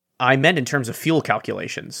 I meant in terms of fuel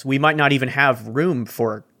calculations. We might not even have room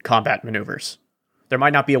for combat maneuvers. There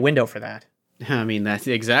might not be a window for that. I mean, that's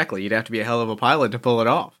exactly. You'd have to be a hell of a pilot to pull it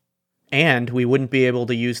off. And we wouldn't be able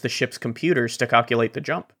to use the ship's computers to calculate the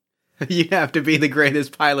jump. You'd have to be the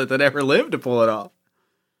greatest pilot that ever lived to pull it off.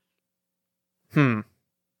 And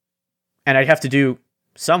I'd have to do...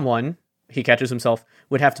 Someone, he catches himself,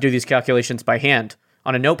 would have to do these calculations by hand,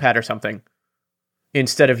 on a notepad or something,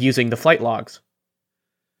 instead of using the flight logs.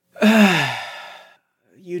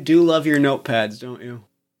 You do love your notepads, don't you?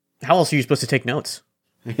 How else are you supposed to take notes?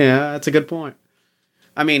 Yeah, that's a good point.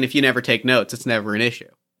 I mean, if you never take notes, it's never an issue.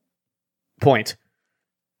 Point.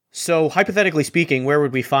 So, hypothetically speaking, where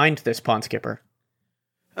would we find this pond skipper?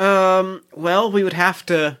 Well, we would have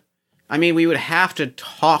to... I mean, we would have to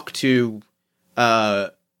talk to...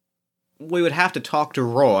 we would have to talk to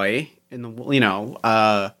Roy,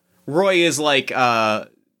 Roy is like,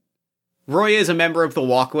 Roy is a member of the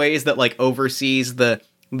walkways that, like, oversees the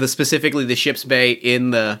specifically the ship's bay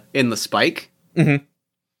in the Spike. Mm-hmm.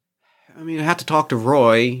 I mean, I have to talk to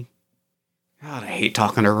Roy. God, I hate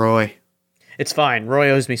talking to Roy. It's fine. Roy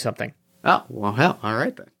owes me something. Oh, well, hell, all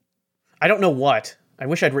right then. I don't know what. I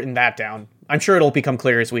wish I'd written that down. I'm sure it'll become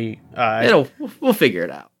clear as we... We'll figure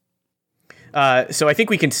it out. So I think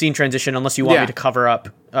we can scene transition unless you want me to cover up,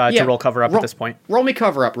 to roll cover up at this point. Roll me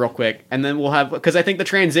cover up real quick, and then we'll have... Because I think the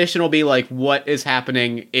transition will be like what is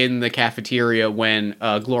happening in the cafeteria when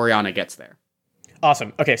Gloriana gets there.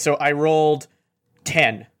 Awesome. Okay, so I rolled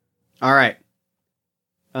 10. All right.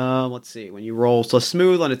 Let's see. When you roll so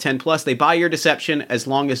smooth on a 10+, they buy your deception as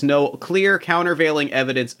long as no clear countervailing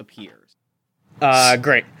evidence appears.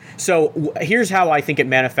 Great. So here's how I think it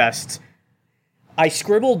manifests. I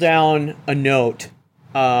scribble down a note,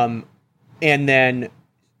 and then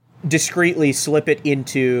discreetly slip it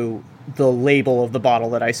into the label of the bottle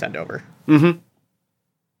that I send over. Mm-hmm.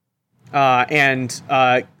 And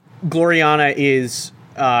Gloriana is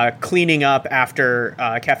cleaning up after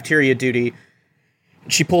cafeteria duty.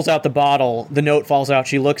 She pulls out the bottle, the note falls out,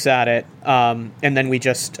 she looks at it, and then we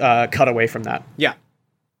just cut away from that. Yeah.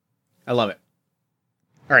 I love it.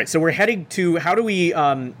 All right, so we're heading to... How do we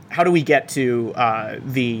get to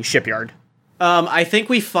the shipyard? I think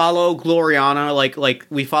we follow Gloriana, like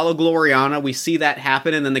we follow Gloriana, we see that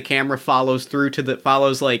happen, and then the camera follows through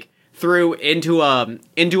into a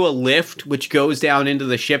lift, which goes down into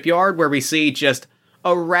the shipyard, where we see just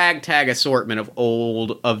a ragtag assortment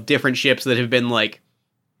of different ships that have been, like,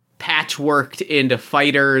 patchworked into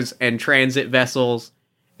fighters and transit vessels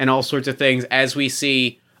and all sorts of things, as we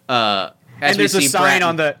see... There's a sign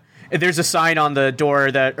on the door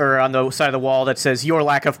or on the side of the wall that says, "Your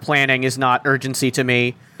lack of planning is not urgency to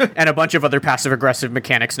me," and a bunch of other passive-aggressive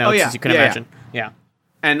mechanics notes, as you can imagine. Yeah.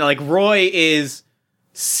 And, like, Roy is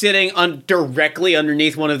sitting directly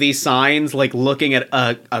underneath one of these signs, like, looking at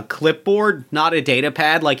a clipboard, not a data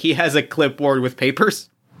pad. Like, he has a clipboard with papers.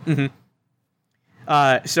 Mm-hmm.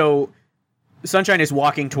 So Sunshine is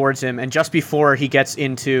walking towards him, and just before he gets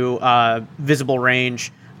into visible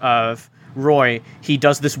range of Roy, he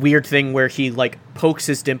does this weird thing where he, like, pokes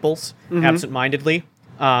his dimples absentmindedly,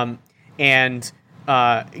 and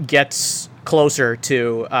gets closer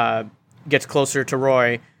to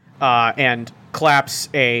Roy, and claps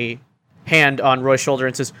a hand on Roy's shoulder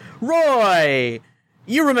and says, "Roy,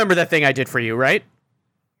 you remember that thing I did for you, right?"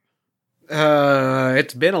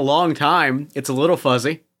 It's been a long time. It's a little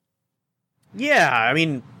fuzzy. Yeah, I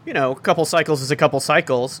mean, a couple cycles is a couple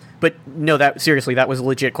cycles. But no, that was a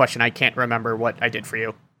legit question. I can't remember what I did for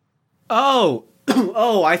you. Oh,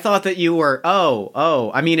 I thought that you were...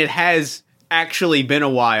 I mean, it has actually been a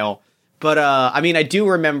while. But, I mean, I do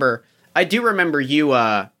remember you,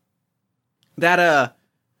 that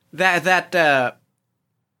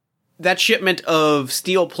shipment of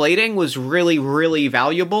steel plating was really, really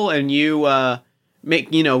valuable, and you,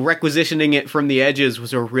 requisitioning it from the edges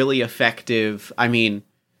was a really effective... I mean,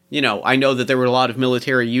 I know that there were a lot of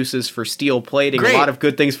military uses for steel plating, Great. A lot of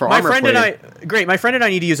good things for armor plating. My friend and I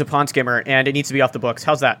need to use a pond skimmer, and it needs to be off the books.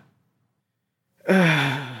 How's that?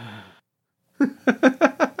 I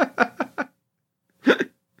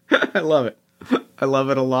love it. I love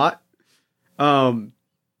it a lot.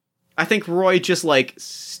 I think Roy just, like,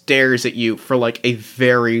 stares at you for, like, a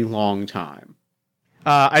very long time.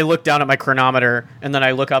 I look down at my chronometer, and then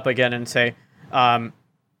I look up again and say, well,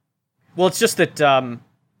 it's just that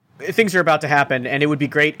things are about to happen, and it would be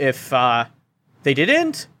great if they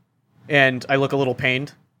didn't. And I look a little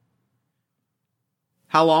pained.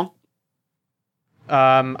 How long?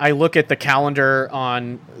 I look at the calendar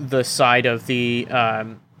on the side of the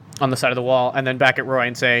wall, and then back at Roy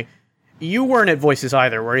and say, "You weren't at Voices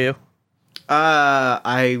either, were you?"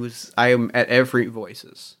 I am at every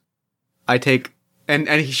Voices. I take and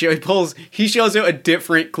he shows out a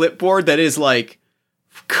different clipboard that is, like,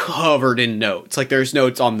 covered in notes. Like, there's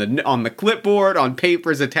notes on the clipboard, on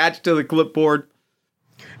papers attached to the clipboard.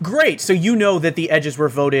 Great. So you know that the edges were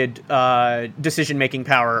voted decision-making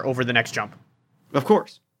power over the next jump. Of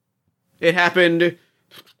course. It happened.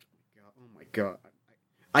 Oh my god.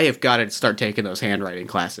 I have got to start taking those handwriting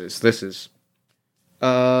classes. This is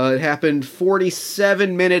It happened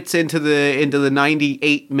 47 minutes into the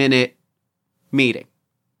 98-minute meeting.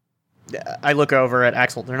 I look over at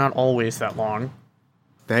Axel. They're not always that long.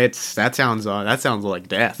 That sounds like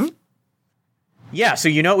death. Yeah, so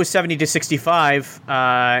it was 70 to 65,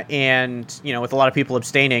 and with a lot of people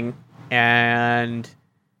abstaining, and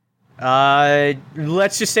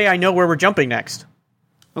let's just say I know where we're jumping next.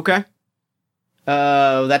 Okay.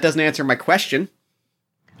 That doesn't answer my question.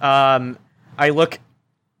 I look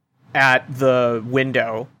at the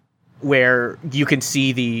window where you can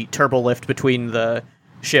see the turbo lift between the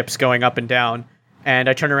ships going up and down, and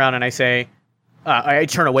I turn around and I say, I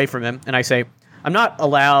turn away from him and I say, I'm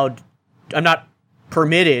not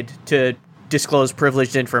permitted to disclose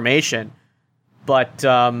privileged information, but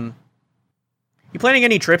you planning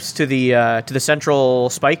any trips to the Central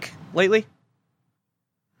Spike lately?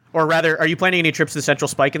 Or rather, are you planning any trips to the Central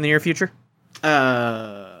Spike in the near future?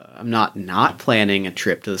 I'm not planning a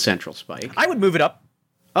trip to the Central Spike. I would move it up.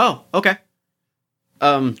 Oh, okay.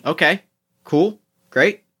 Okay. Cool.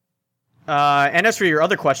 Great. And as for your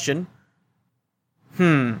other question,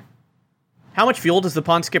 how much fuel does the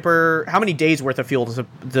Pond Skipper? How many days worth of fuel does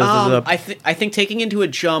I think taking into a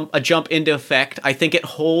jump into effect, I think it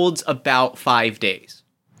holds about 5 days.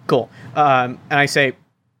 Cool. And I say,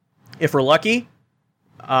 if we're lucky,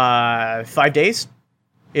 5 days.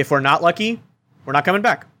 If we're not lucky, we're not coming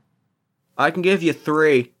back. I can give you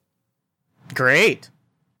 3. Great.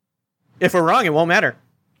 If we're wrong, it won't matter.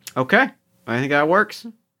 Okay. I think that works.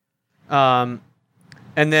 And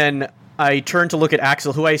then I turn to look at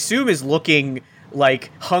Axel, who I assume is looking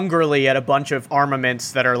like hungrily at a bunch of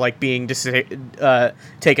armaments that are like being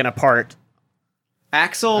taken apart.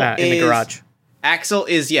 Axel in the garage. Axel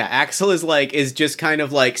is just kind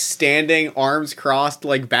of like standing, arms crossed,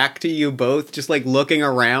 like back to you both, just like looking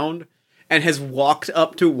around, and has walked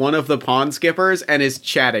up to one of the Pond Skippers and is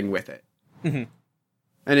chatting with it. Mm-hmm.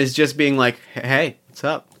 And is just being like, hey, what's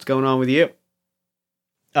up? What's going on with you?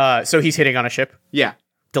 So he's hitting on a ship? Yeah.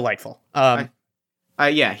 Delightful.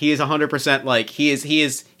 Yeah, he is 100% like, he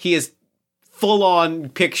is full on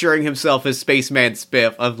picturing himself as Spaceman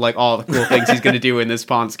Spiff of like all the cool things he's going to do in this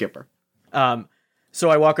Pond Skipper. So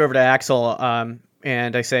I walk over to Axel,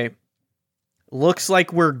 and I say, looks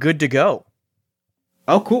like we're good to go.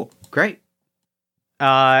 Oh, cool. Great.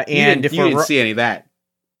 And if you didn't see any of that.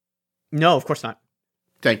 No, of course not.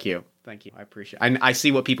 Thank you. I appreciate it. I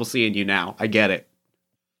see what people see in you now. I get it.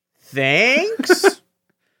 Thanks.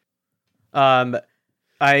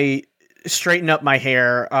 I straighten up my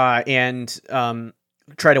hair, and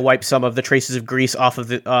try to wipe some of the traces of grease off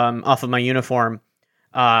of my uniform.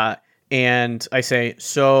 And I say,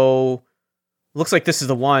 so looks like this is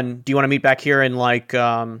the one. Do you want to meet back here in like,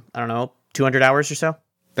 I don't know, 200 hours or so?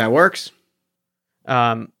 That works.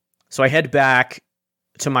 So I head back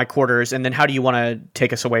to my quarters, and then how do you want to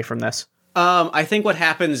take us away from this? I think what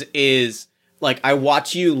happens is, like, I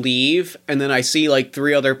watch you leave, and then I see, like,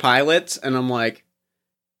 3 other pilots, and I'm like,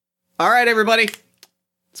 all right, everybody,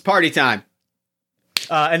 it's party time.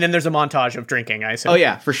 And then there's a montage of drinking, I assume. Oh,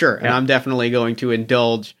 yeah, for sure. Yeah. And I'm definitely going to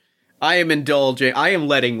indulge. I am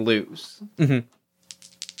letting loose. Mm-hmm.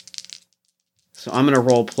 So I'm going to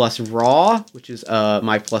roll plus raw, which is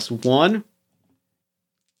my +1.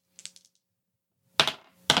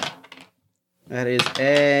 That is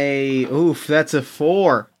that's a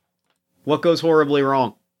 4. What goes horribly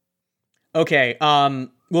wrong? Okay,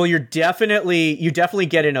 well, you definitely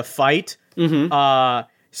get in a fight. Mm-hmm.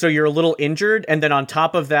 So you're a little injured, and then on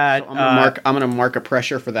top of that... So I'm gonna mark a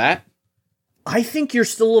pressure for that. I think you're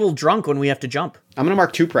still a little drunk when we have to jump. I'm gonna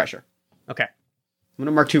mark 2 pressure. Okay. I'm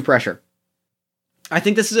gonna mark 2 pressure. I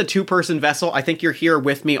think this is a 2-person vessel. I think you're here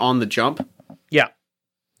with me on the jump. Yeah.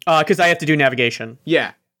 Because I have to do navigation.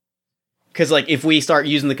 Yeah. Because, like, if we start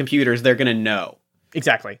using the computers, they're gonna know.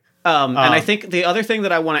 Exactly. And I think the other thing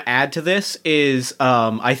that I want to add to this is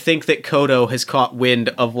I think that Kodo has caught wind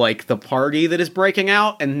of, like, the party that is breaking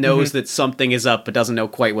out and knows that something is up but doesn't know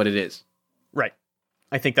quite what it is. Right.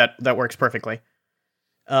 I think that works perfectly.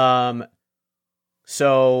 So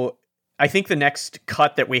I think the next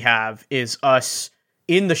cut that we have is us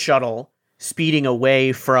in the shuttle speeding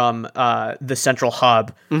away from the central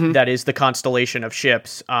hub that is the constellation of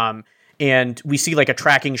ships. And we see, like, a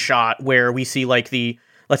tracking shot where we see, like, the...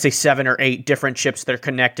 let's say 7 or 8 different ships that are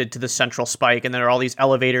connected to the central spike, and there are all these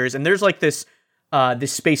elevators, and there's like this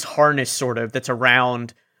space harness sort of that's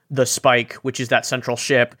around the spike, which is that central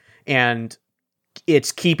ship, and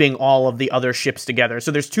it's keeping all of the other ships together.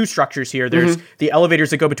 So there's 2 structures here. There's the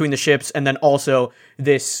elevators that go between the ships, and then also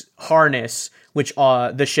this harness, which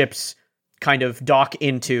the ships kind of dock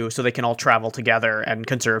into so they can all travel together and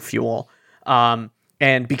conserve fuel.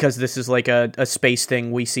 And because this is like a space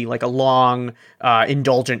thing, we see like a long,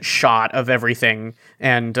 indulgent shot of everything.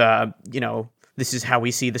 And, this is how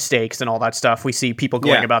we see the stakes and all that stuff. We see people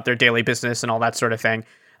going about their daily business and all that sort of thing.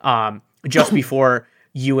 Just before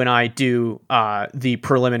you and I do the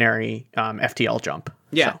preliminary FTL jump.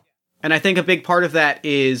 Yeah. So. And I think a big part of that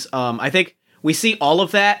is, I think we see all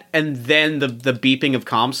of that, and then the beeping of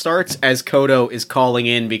comms starts as Kodo is calling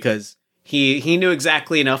in because he knew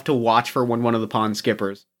exactly enough to watch for when one of the pond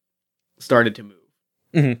skippers started to move.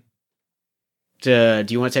 Mm-hmm. Do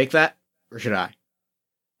you want to take that, or should I?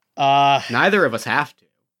 Neither of us have to.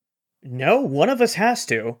 No, one of us has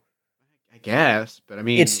to. I guess, but I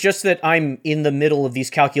mean... It's just that I'm in the middle of these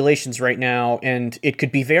calculations right now, and it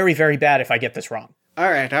could be very, very bad if I get this wrong. All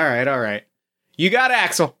right. You got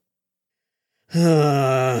Axel.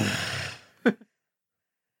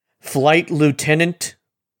 Flight Lieutenant,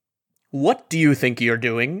 what do you think you're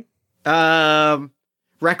doing? Reckless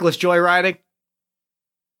joyriding.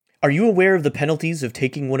 Are you aware of the penalties of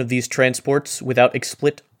taking one of these transports without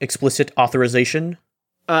explicit authorization?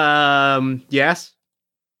 Yes.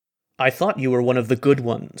 I thought you were one of the good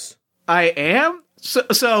ones. I am?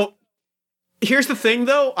 So here's the thing,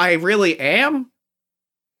 though. I really am.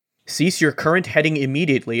 Cease your current heading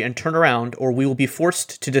immediately and turn around, or we will be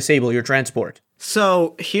forced to disable your transport.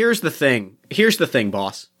 So here's the thing.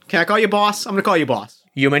 Boss. Can I call you boss? I'm gonna call you boss.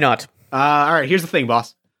 You may not. Alright, here's the thing,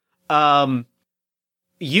 boss.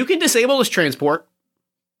 You can disable this transport.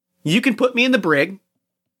 You can put me in the brig.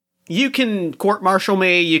 You can court-martial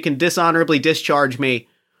me. You can dishonorably discharge me.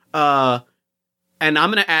 And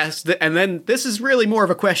I'm gonna ask, and then this is really more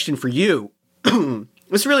of a question for you.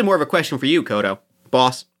 This is really more of a question for you, Kodo.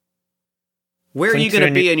 Boss. Where are you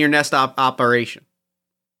gonna be in your next operation?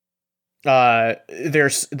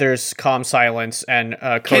 There's calm silence, and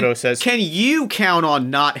Kodo says, "Can you count on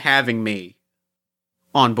not having me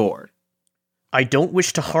on board?" I don't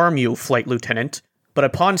wish to harm you, Flight Lieutenant, but a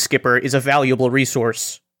pond skipper is a valuable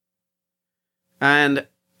resource. And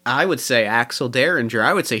I would say Axel Derringer.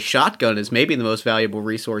 I would say Shotgun is maybe the most valuable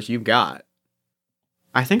resource you've got.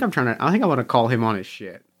 I think I want to call him on his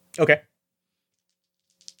shit. Okay.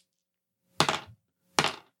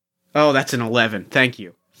 Oh, that's an 11. Thank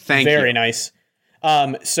you. Very nice.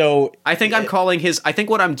 So I think I'm calling his. I think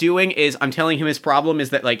what I'm doing is I'm telling him his problem is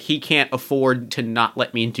that like he can't afford to not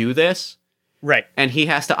let me do this. Right. And he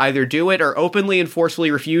has to either do it or openly and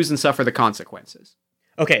forcefully refuse and suffer the consequences.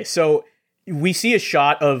 Okay, so we see a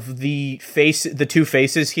shot of the two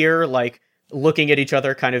faces here, like looking at each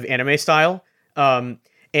other, kind of anime style. And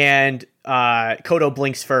Kodo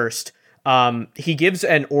blinks first. He gives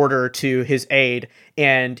an order to his aide,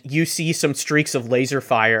 and you see some streaks of laser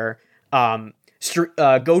fire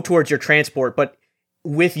go towards your transport. But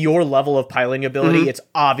with your level of piloting ability, it's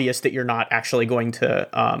obvious that you're not actually going to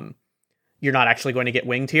get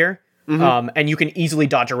winged here. And you can easily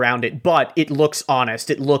dodge around it, but it looks honest.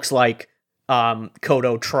 It looks like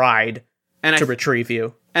Kodo tried to retrieve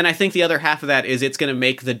you. And I think the other half of that is it's going to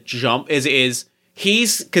make the jump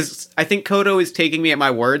because I think Kodo is taking me at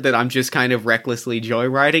my word that I'm just kind of recklessly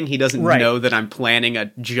joyriding. He doesn't know that I'm planning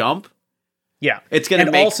a jump. Yeah. It's going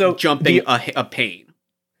to make also jumping a pain.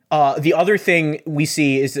 The other thing we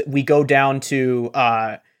see is that we go down to,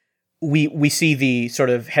 we see the sort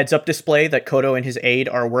of heads-up display that Kodo and his aide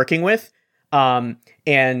are working with,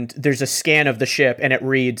 and there's a scan of the ship, and it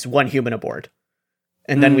reads 1 human aboard.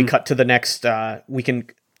 And then we cut to the next, cut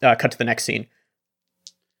to the next scene.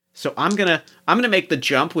 So I'm gonna make the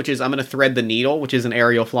jump, which is I'm gonna thread the needle, which is an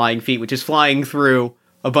aerial flying feat, which is flying through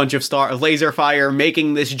a bunch of laser fire,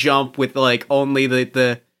 making this jump with like only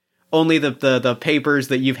the papers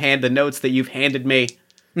that the notes that you've handed me.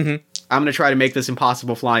 I'm gonna try to make this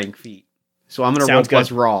impossible flying feat. So I'm gonna roll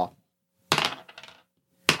plus raw.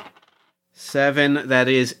 7. That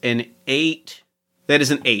is an 8. That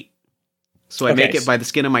is an 8. So I make it by the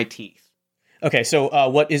skin of my teeth. Okay, so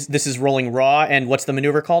this is rolling raw, and what's the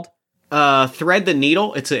maneuver called? Thread the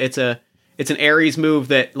needle. It's an Ares move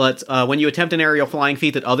that lets when you attempt an aerial flying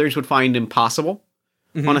feat that others would find impossible.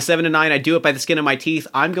 On a 7 to 9, I do it by the skin of my teeth.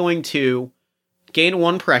 I'm going to gain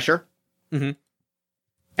 1 pressure, and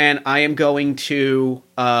I am going to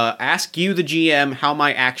ask you, the GM, how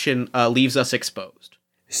my action leaves us exposed.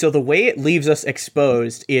 So the way it leaves us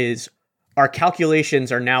exposed is our calculations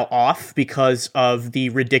are now off because of the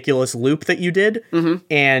ridiculous loop that you did.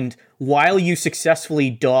 And while you successfully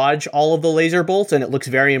dodge all of the laser bolts, and it looks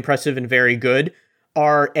very impressive and very good,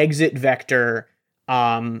 our exit vector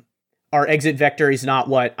is not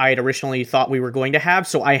what I had originally thought we were going to have.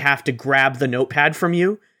 So I have to grab the notepad from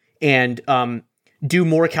you and do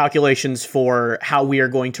more calculations for how we are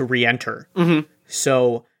going to re-enter.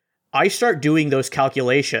 So I start doing those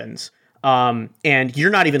calculations, and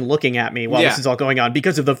you're not even looking at me while this is all going on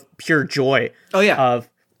because of the pure joy of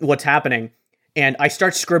what's happening. And I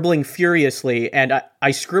start scribbling furiously, and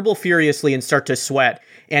I scribble furiously and start to sweat.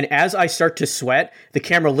 And as I start to sweat, the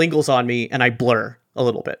camera lingles on me, and I blur a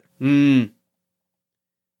little bit. And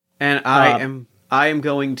I am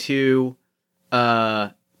going to,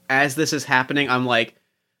 as this is happening, I'm like,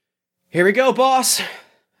 here we go, boss.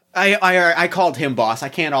 I called him boss. I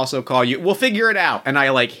can't also call you. We'll figure it out. And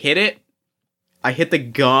I like hit it. I hit the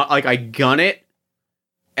gun, like I gun it.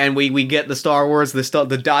 And we get the Star Wars,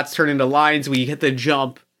 the dots turn into lines, we hit the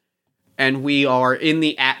jump, and we are in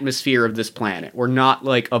the atmosphere of this planet. We're not,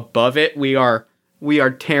 like, above it, we are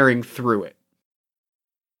tearing through it.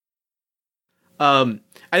 I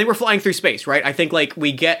think we're flying through space, right? I think, like,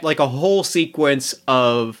 we get, like, a whole sequence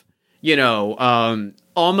of,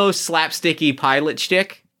 almost slapsticky pilot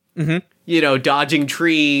shtick. Mm-hmm. Dodging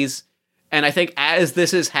trees. And I think as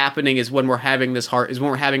this is happening is when we're having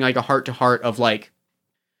like, a heart-to-heart of, like,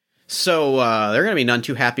 so, they're gonna be none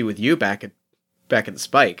too happy with you back at the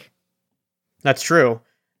Spike. That's true.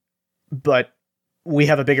 But we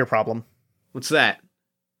have a bigger problem. What's that?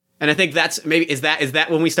 And I think that's, maybe, is that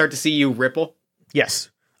when we start to see you ripple?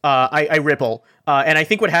 Yes. I ripple. And I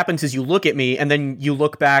think what happens is you look at me, and then you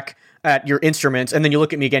look back at your instruments, and then you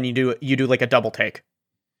look at me again, you do like a double take.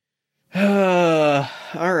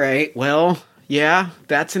 Alright, well, yeah,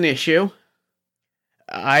 that's an issue.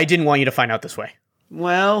 I didn't want you to find out this way.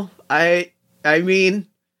 Well, I mean,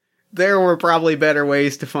 there were probably better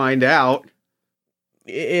ways to find out.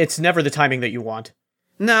 It's never the timing that you want.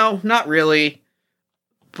 No, not really.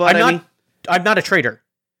 But I'm not a traitor.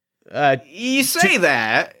 You say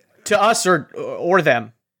that to us or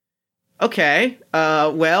them. Okay.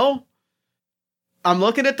 Well, I'm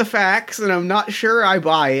looking at the facts and I'm not sure I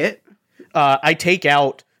buy it. I take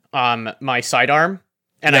out my sidearm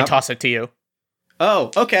and I toss it to you.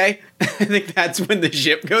 Oh, okay. I think that's when the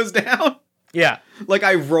ship goes down. Yeah. Like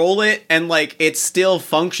I roll it and like it's still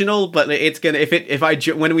functional, but it's gonna if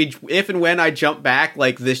and when I jump back,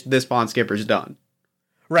 like this pawn skipper's done.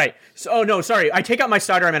 Right. So, oh no, sorry. I take out my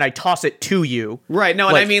sidearm and I toss it to you. Right. No,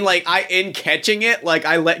 and I mean like in catching it, like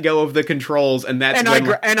I let go of the controls, and that's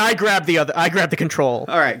I grab the control.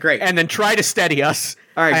 All right, great. And then try to steady us.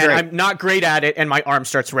 All right, great. I'm not great at it, and my arm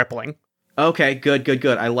starts rippling. Okay, good.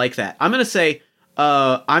 I like that. I'm gonna say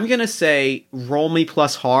roll me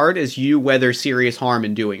plus hard as you weather serious harm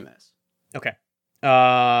in doing this. Okay.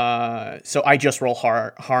 So I just roll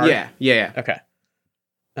hard. Yeah. Okay.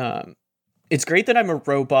 It's great that I'm a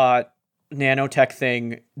robot nanotech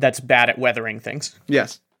thing that's bad at weathering things.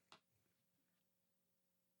 Yes.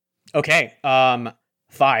 Okay.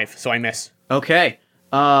 5, so I miss. Okay.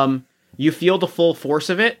 You feel the full force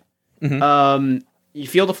of it. Mm-hmm. You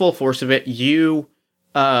feel the full force of it. You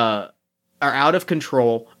are out of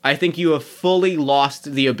control. I think you have fully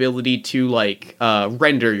lost the ability to like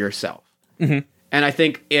render yourself. Mm-hmm. And I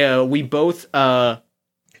think we both.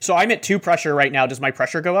 So I'm at 2 pressure right now. Does my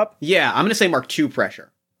pressure go up? Yeah, I'm going to say mark 2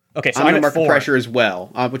 pressure. Okay, so I'm I'm going to at mark 4. the pressure as well,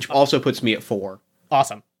 which also puts me at 4.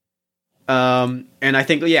 Awesome. And I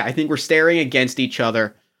think we're staring against each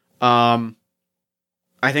other. I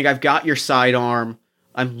think I've got your sidearm.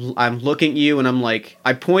 I'm looking at you, and I'm like,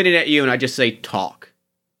 I pointed at you, and I just say, talk.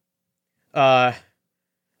 I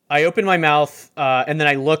open my mouth, and then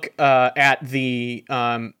I look at the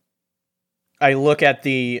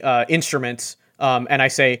instruments, and I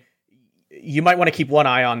say, you might want to keep one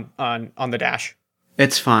eye on the dash.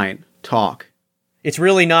 It's fine. Talk. It's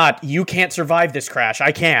really not. You can't survive this crash.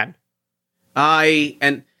 I can. I'm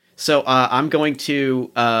going to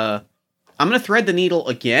thread the needle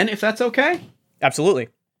again, if that's okay. Absolutely.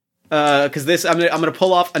 Because I'm gonna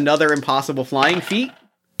pull off another impossible flying feat,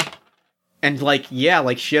 and like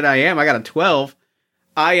shit, I got a 12.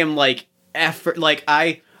 I am like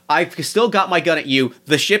I've still got my gun at you.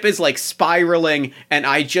 The ship is like spiraling, and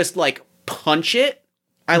I just like punch it.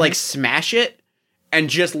 I like smash it, and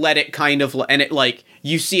just let it kind of, and it like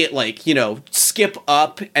you see it like skip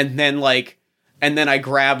up, and then I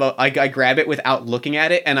grab it without looking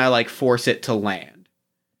at it, and I like force it to land.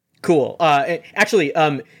 Cool. Actually,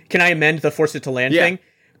 can I amend the force it to land thing?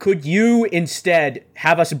 Could you instead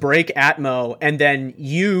have us break Atmo, and then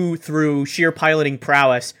you, through sheer piloting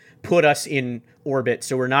prowess, put us in orbit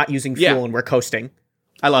so we're not using fuel and we're coasting?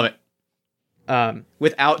 I love it.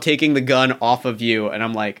 Without taking the gun off of you, and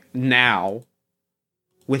I'm like, now,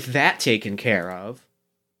 with that taken care of,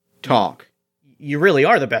 talk. You really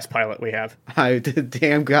are the best pilot we have.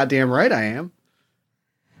 Goddamn right I am.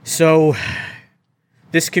 So,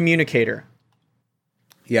 this communicator.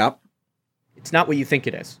 Yep. It's not what you think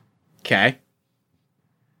it is. Okay.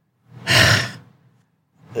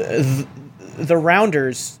 The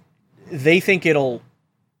Rounders, they think it'll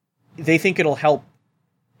help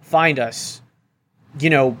find us. You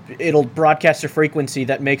know, it'll broadcast a frequency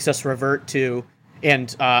that makes us revert to,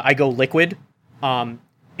 and I go liquid,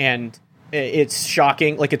 and it's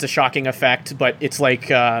shocking. Like, it's a shocking effect, but it's like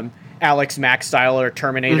Alex Mack style or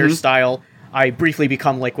Terminator style. I briefly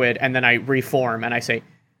become liquid, and then I reform, and I say,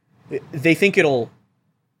 they think it'll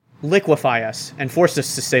liquefy us and force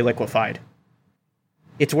us to stay liquefied.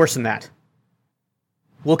 It's worse than that.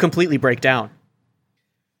 We'll completely break down.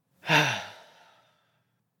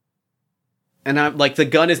 And I'm like, the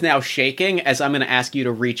gun is now shaking as I'm going to ask you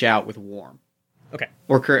to reach out with warm. Okay.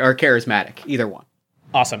 Or charismatic, either one.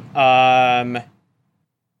 Awesome. I'll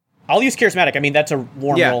use charismatic. I mean, that's a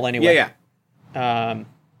warm roll anyway. Yeah.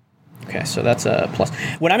 Okay, so that's a plus.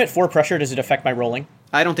 When I'm at 4 pressure, does it affect my rolling?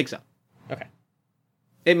 I don't think so. Okay.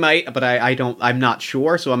 It might, but I'm not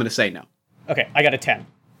sure, so I'm going to say no. Okay, I got a 10.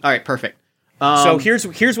 All right, perfect. So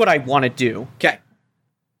here's what I want to do. Okay.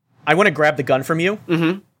 I want to grab the gun from you,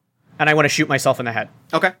 and I want to shoot myself in the head.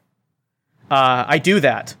 Okay. I do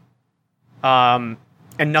that, and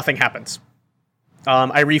nothing happens.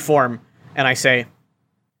 I reform, and I say,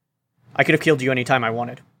 I could have killed you anytime I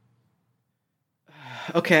wanted.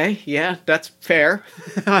 Okay, yeah, that's fair.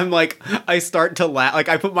 I'm like, I start to laugh. Like,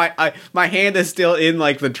 I put my hand is still in,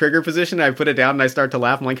 like, the trigger position. I put it down, and I start to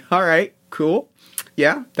laugh. I'm like, all right, cool.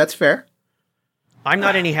 Yeah, that's fair. I'm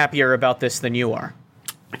not any happier about this than you are.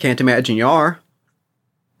 I can't imagine you are.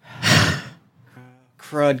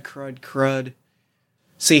 Crud.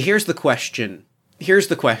 See, here's the question.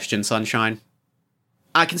 Sunshine.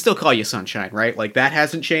 I can still call you Sunshine, right? Like, that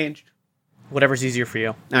hasn't changed? Whatever's easier for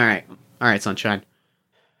you. All right, Sunshine.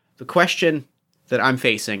 The question that I'm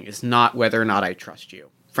facing is not whether or not I trust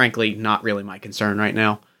you. Frankly, not really my concern right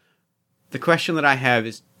now. The question that I have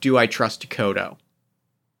is, do I trust Kodo?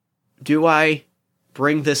 Do I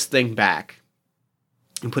bring this thing back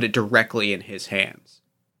and put it directly in his hands?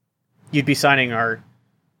 You'd be signing our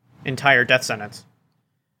entire death sentence.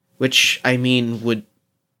 Which, I mean, would,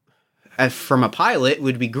 from a pilot,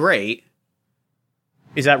 would be great.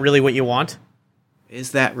 Is that really what you want?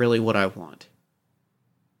 Is that really what I want?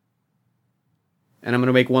 And I'm going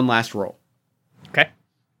to make one last roll. Okay.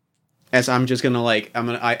 As I'm just going to, like,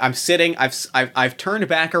 I'm sitting, I've turned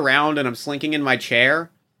back around and I'm slinking in my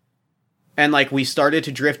chair. And, like, we started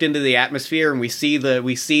to drift into the atmosphere and we see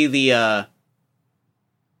the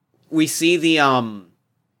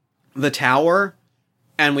tower,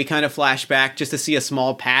 and we kind of flash back just to see a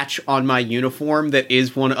small patch on my uniform that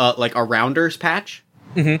is one, like, a Rounders patch.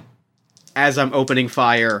 Mm-hmm. As I'm opening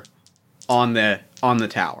fire on the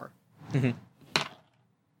tower. Mm-hmm.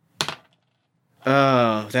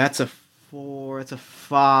 Oh, that's a 4, that's a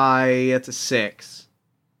 5, that's a 6.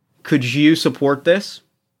 Could you support this?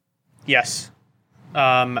 Yes.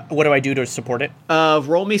 What do I do to support it?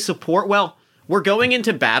 Roll me support. Well, we're going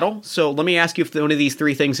into battle, so let me ask you if one of these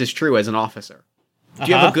 3 things is true as an officer. Do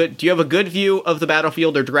you have a good view of the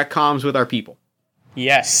battlefield or direct comms with our people?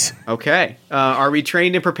 Yes. Okay. Are we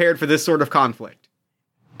trained and prepared for this sort of conflict?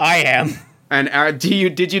 I am. And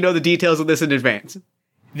did you know the details of this in advance?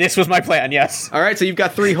 This was my plan, yes. All right, so you've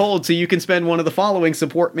got 3 holds, so you can spend one of the following.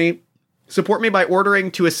 Support me by ordering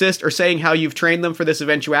to assist or saying how you've trained them for this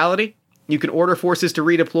eventuality. You can order forces to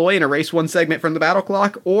redeploy and erase one segment from the battle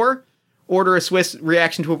clock, or order a swift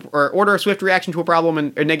reaction to a problem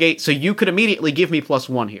and negate. So you could immediately give me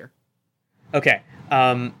 +1 here. Okay.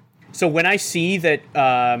 So when I see that,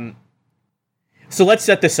 so let's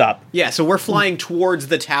set this up. Yeah. So we're flying towards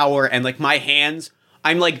the tower, and like my hands,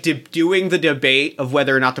 I'm like doing the debate of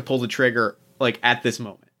whether or not to pull the trigger, like at this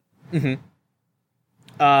moment.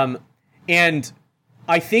 Mm-hmm. And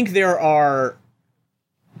I think there are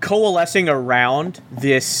coalescing around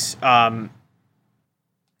this.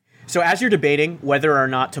 So as you're debating whether or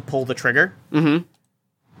not to pull the trigger,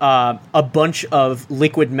 a bunch of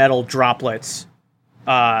liquid metal droplets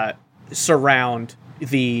surround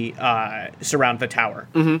the tower,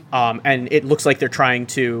 and it looks like they're trying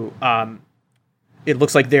to. It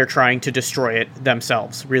looks like they're trying to destroy it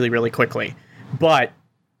themselves really, really quickly, but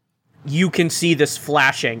you can see this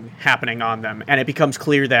flashing happening on them, and it becomes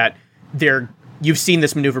clear that you've seen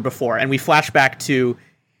this maneuver before, and we flash back to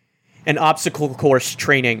an obstacle course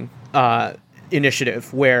training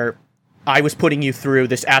initiative where I was putting you through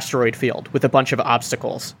this asteroid field with a bunch of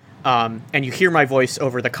obstacles, and you hear my voice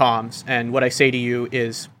over the comms, and what I say to you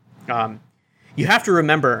is, you have to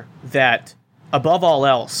remember that, above all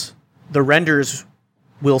else, the renders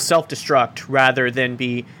will self-destruct rather than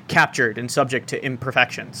be captured and subject to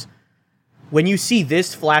imperfections. when you see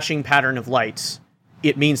this flashing pattern of lights,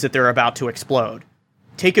 it means that they're about to explode.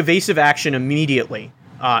 Take evasive action immediately,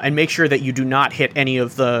 and make sure that you do not hit any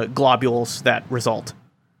of the globules that result.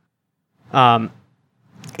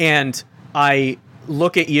 And I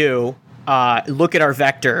look at you, look at our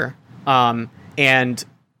vector, and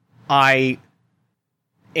I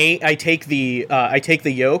take the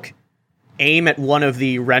yoke, aim at one of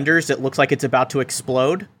the renders that looks like it's about to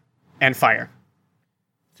explode, and fire.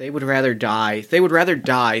 They would rather die. They would rather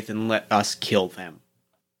die than let us kill them.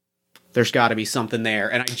 There's got to be something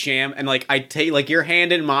there. And I jam, and like I take like your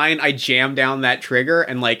hand in mine, I jam down that trigger,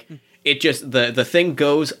 and like it just the thing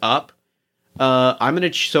goes up. So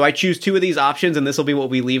I choose two of these options, and this will be what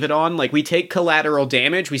we leave it on. Like, we take collateral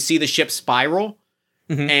damage, we see the ship spiral,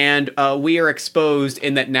 and we are exposed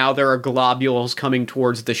in that now there are globules coming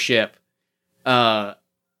towards the ship.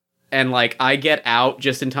 And like, I get out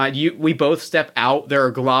just in time. We both step out, there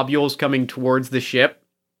are globules coming towards the ship.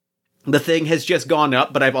 The thing has just gone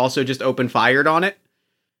up, but I've also just opened fired on it.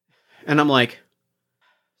 And I'm like,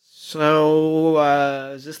 so,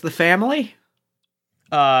 is this the family?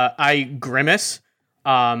 I grimace.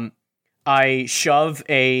 I shove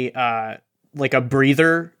a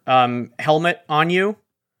breather, helmet on you.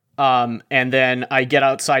 And then I get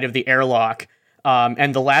outside of the airlock.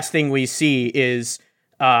 And the last thing we see is,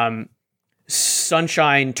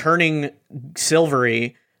 sunshine turning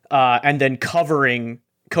silvery, and then coating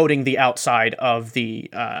the outside of the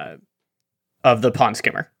pond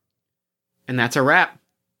skimmer. And that's a wrap.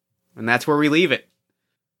 And that's where we leave it.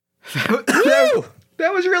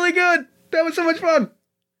 That was really good. That was so much fun.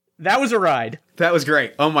 That was a ride. That was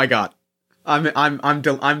great. Oh my god.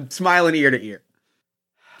 I'm smiling ear to ear.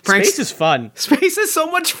 Space is fun. Space is so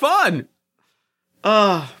much fun.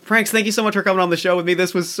 Pranks, thank you so much for coming on the show with me.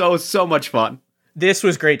 This was so much fun. This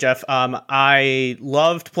was great, Jeff. I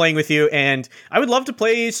loved playing with you, and I would love to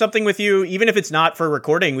play something with you, even if it's not for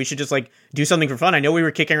recording. We should just do something for fun. I know we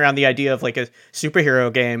were kicking around the idea of a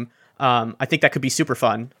superhero game. I think that could be super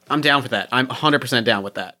fun. I'm down for that. I'm 100% down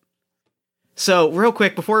with that. So, real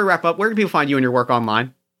quick, before we wrap up, where can people find you and your work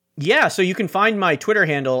online? Yeah, so you can find my Twitter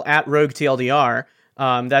handle at RogueTLDR.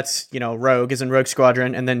 That's, Rogue as in Rogue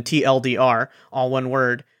Squadron, and then TLDR, all one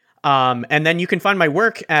word. And then you can find my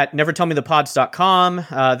work at nevertellmethepods.com.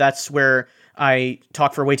 That's where I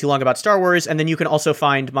talk for way too long about Star Wars. And then you can also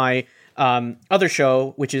find my other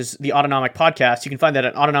show, which is the Autonomic Podcast. You can find that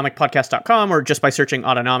at autonomicpodcast.com or just by searching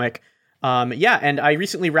Autonomic. And I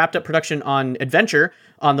recently wrapped up production on Adventure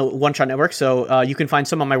on the One Shot Network, so you can find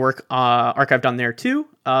some of my work archived on there too.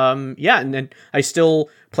 And then I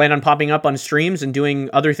still plan on popping up on streams and doing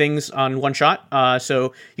other things on One Shot,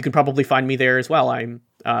 so you can probably find me there as well. I'm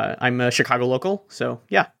a Chicago local, so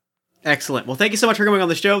yeah. Excellent. Well, thank you so much for coming on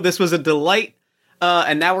the show. This was a delight,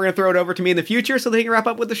 and now we're going to throw it over to me in the future so that he can wrap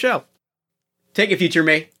up with the show. Take it, future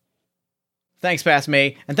me. Thanks, past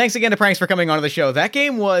me, and thanks again to Pranks for coming onto the show. That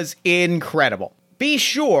game was incredible. Be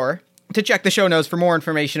sure to check the show notes for more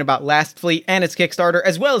information about Last Fleet and its Kickstarter,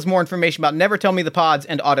 as well as more information about Never Tell Me the Pods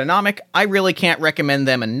and Autonomic. I really can't recommend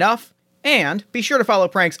them enough. And be sure to follow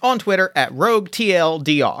Pranks on Twitter at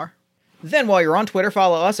RogueTLDR. Then while you're on Twitter,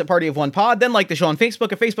 follow us at Party of One Pod, then like the show on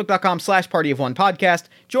Facebook at facebook.com/PartyOfOnePodcast.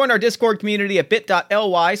 Join our Discord community at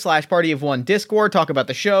bit.ly/PartyOfOneDiscord. Talk about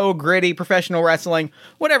the show, gritty, professional wrestling,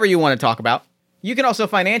 whatever you want to talk about. You can also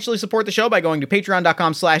financially support the show by going to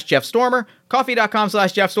patreon.com/JeffStormer,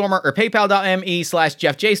 coffee.com/JeffStormer, or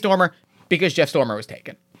paypal.me/JeffJStormer, because Jeff Stormer was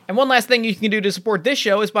taken. And one last thing you can do to support this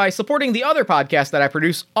show is by supporting the other podcast that I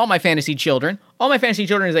produce, All My Fantasy Children. All My Fantasy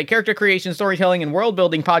Children is a character creation, storytelling, and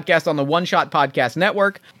world-building podcast on the One Shot Podcast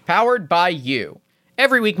Network, powered by you.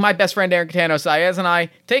 Every week, my best friend Aaron Catano Saez and I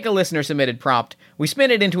take a listener-submitted prompt, we spin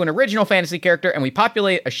it into an original fantasy character, and we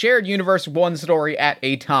populate a shared universe, one story at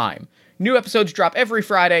a time. New episodes drop every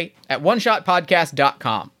Friday at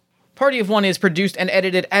oneshotpodcast.com. Party of One is produced and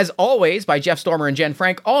edited, as always, by Jeff Stormer and Jen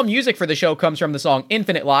Frank. All music for the show comes from the song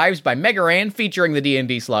Infinite Lives by Mega Ran, featuring the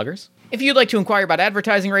D&D Sluggers. If you'd like to inquire about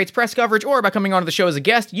advertising rates, press coverage, or about coming onto the show as a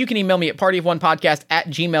guest, you can email me at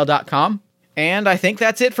partyofonepodcast@gmail.com. And I think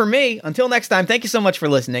that's it for me. Until next time, thank you so much for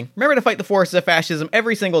listening. Remember to fight the forces of fascism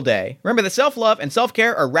every single day. Remember that self-love and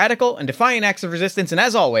self-care are radical and defiant acts of resistance, and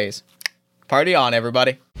as always, party on,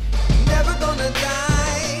 everybody.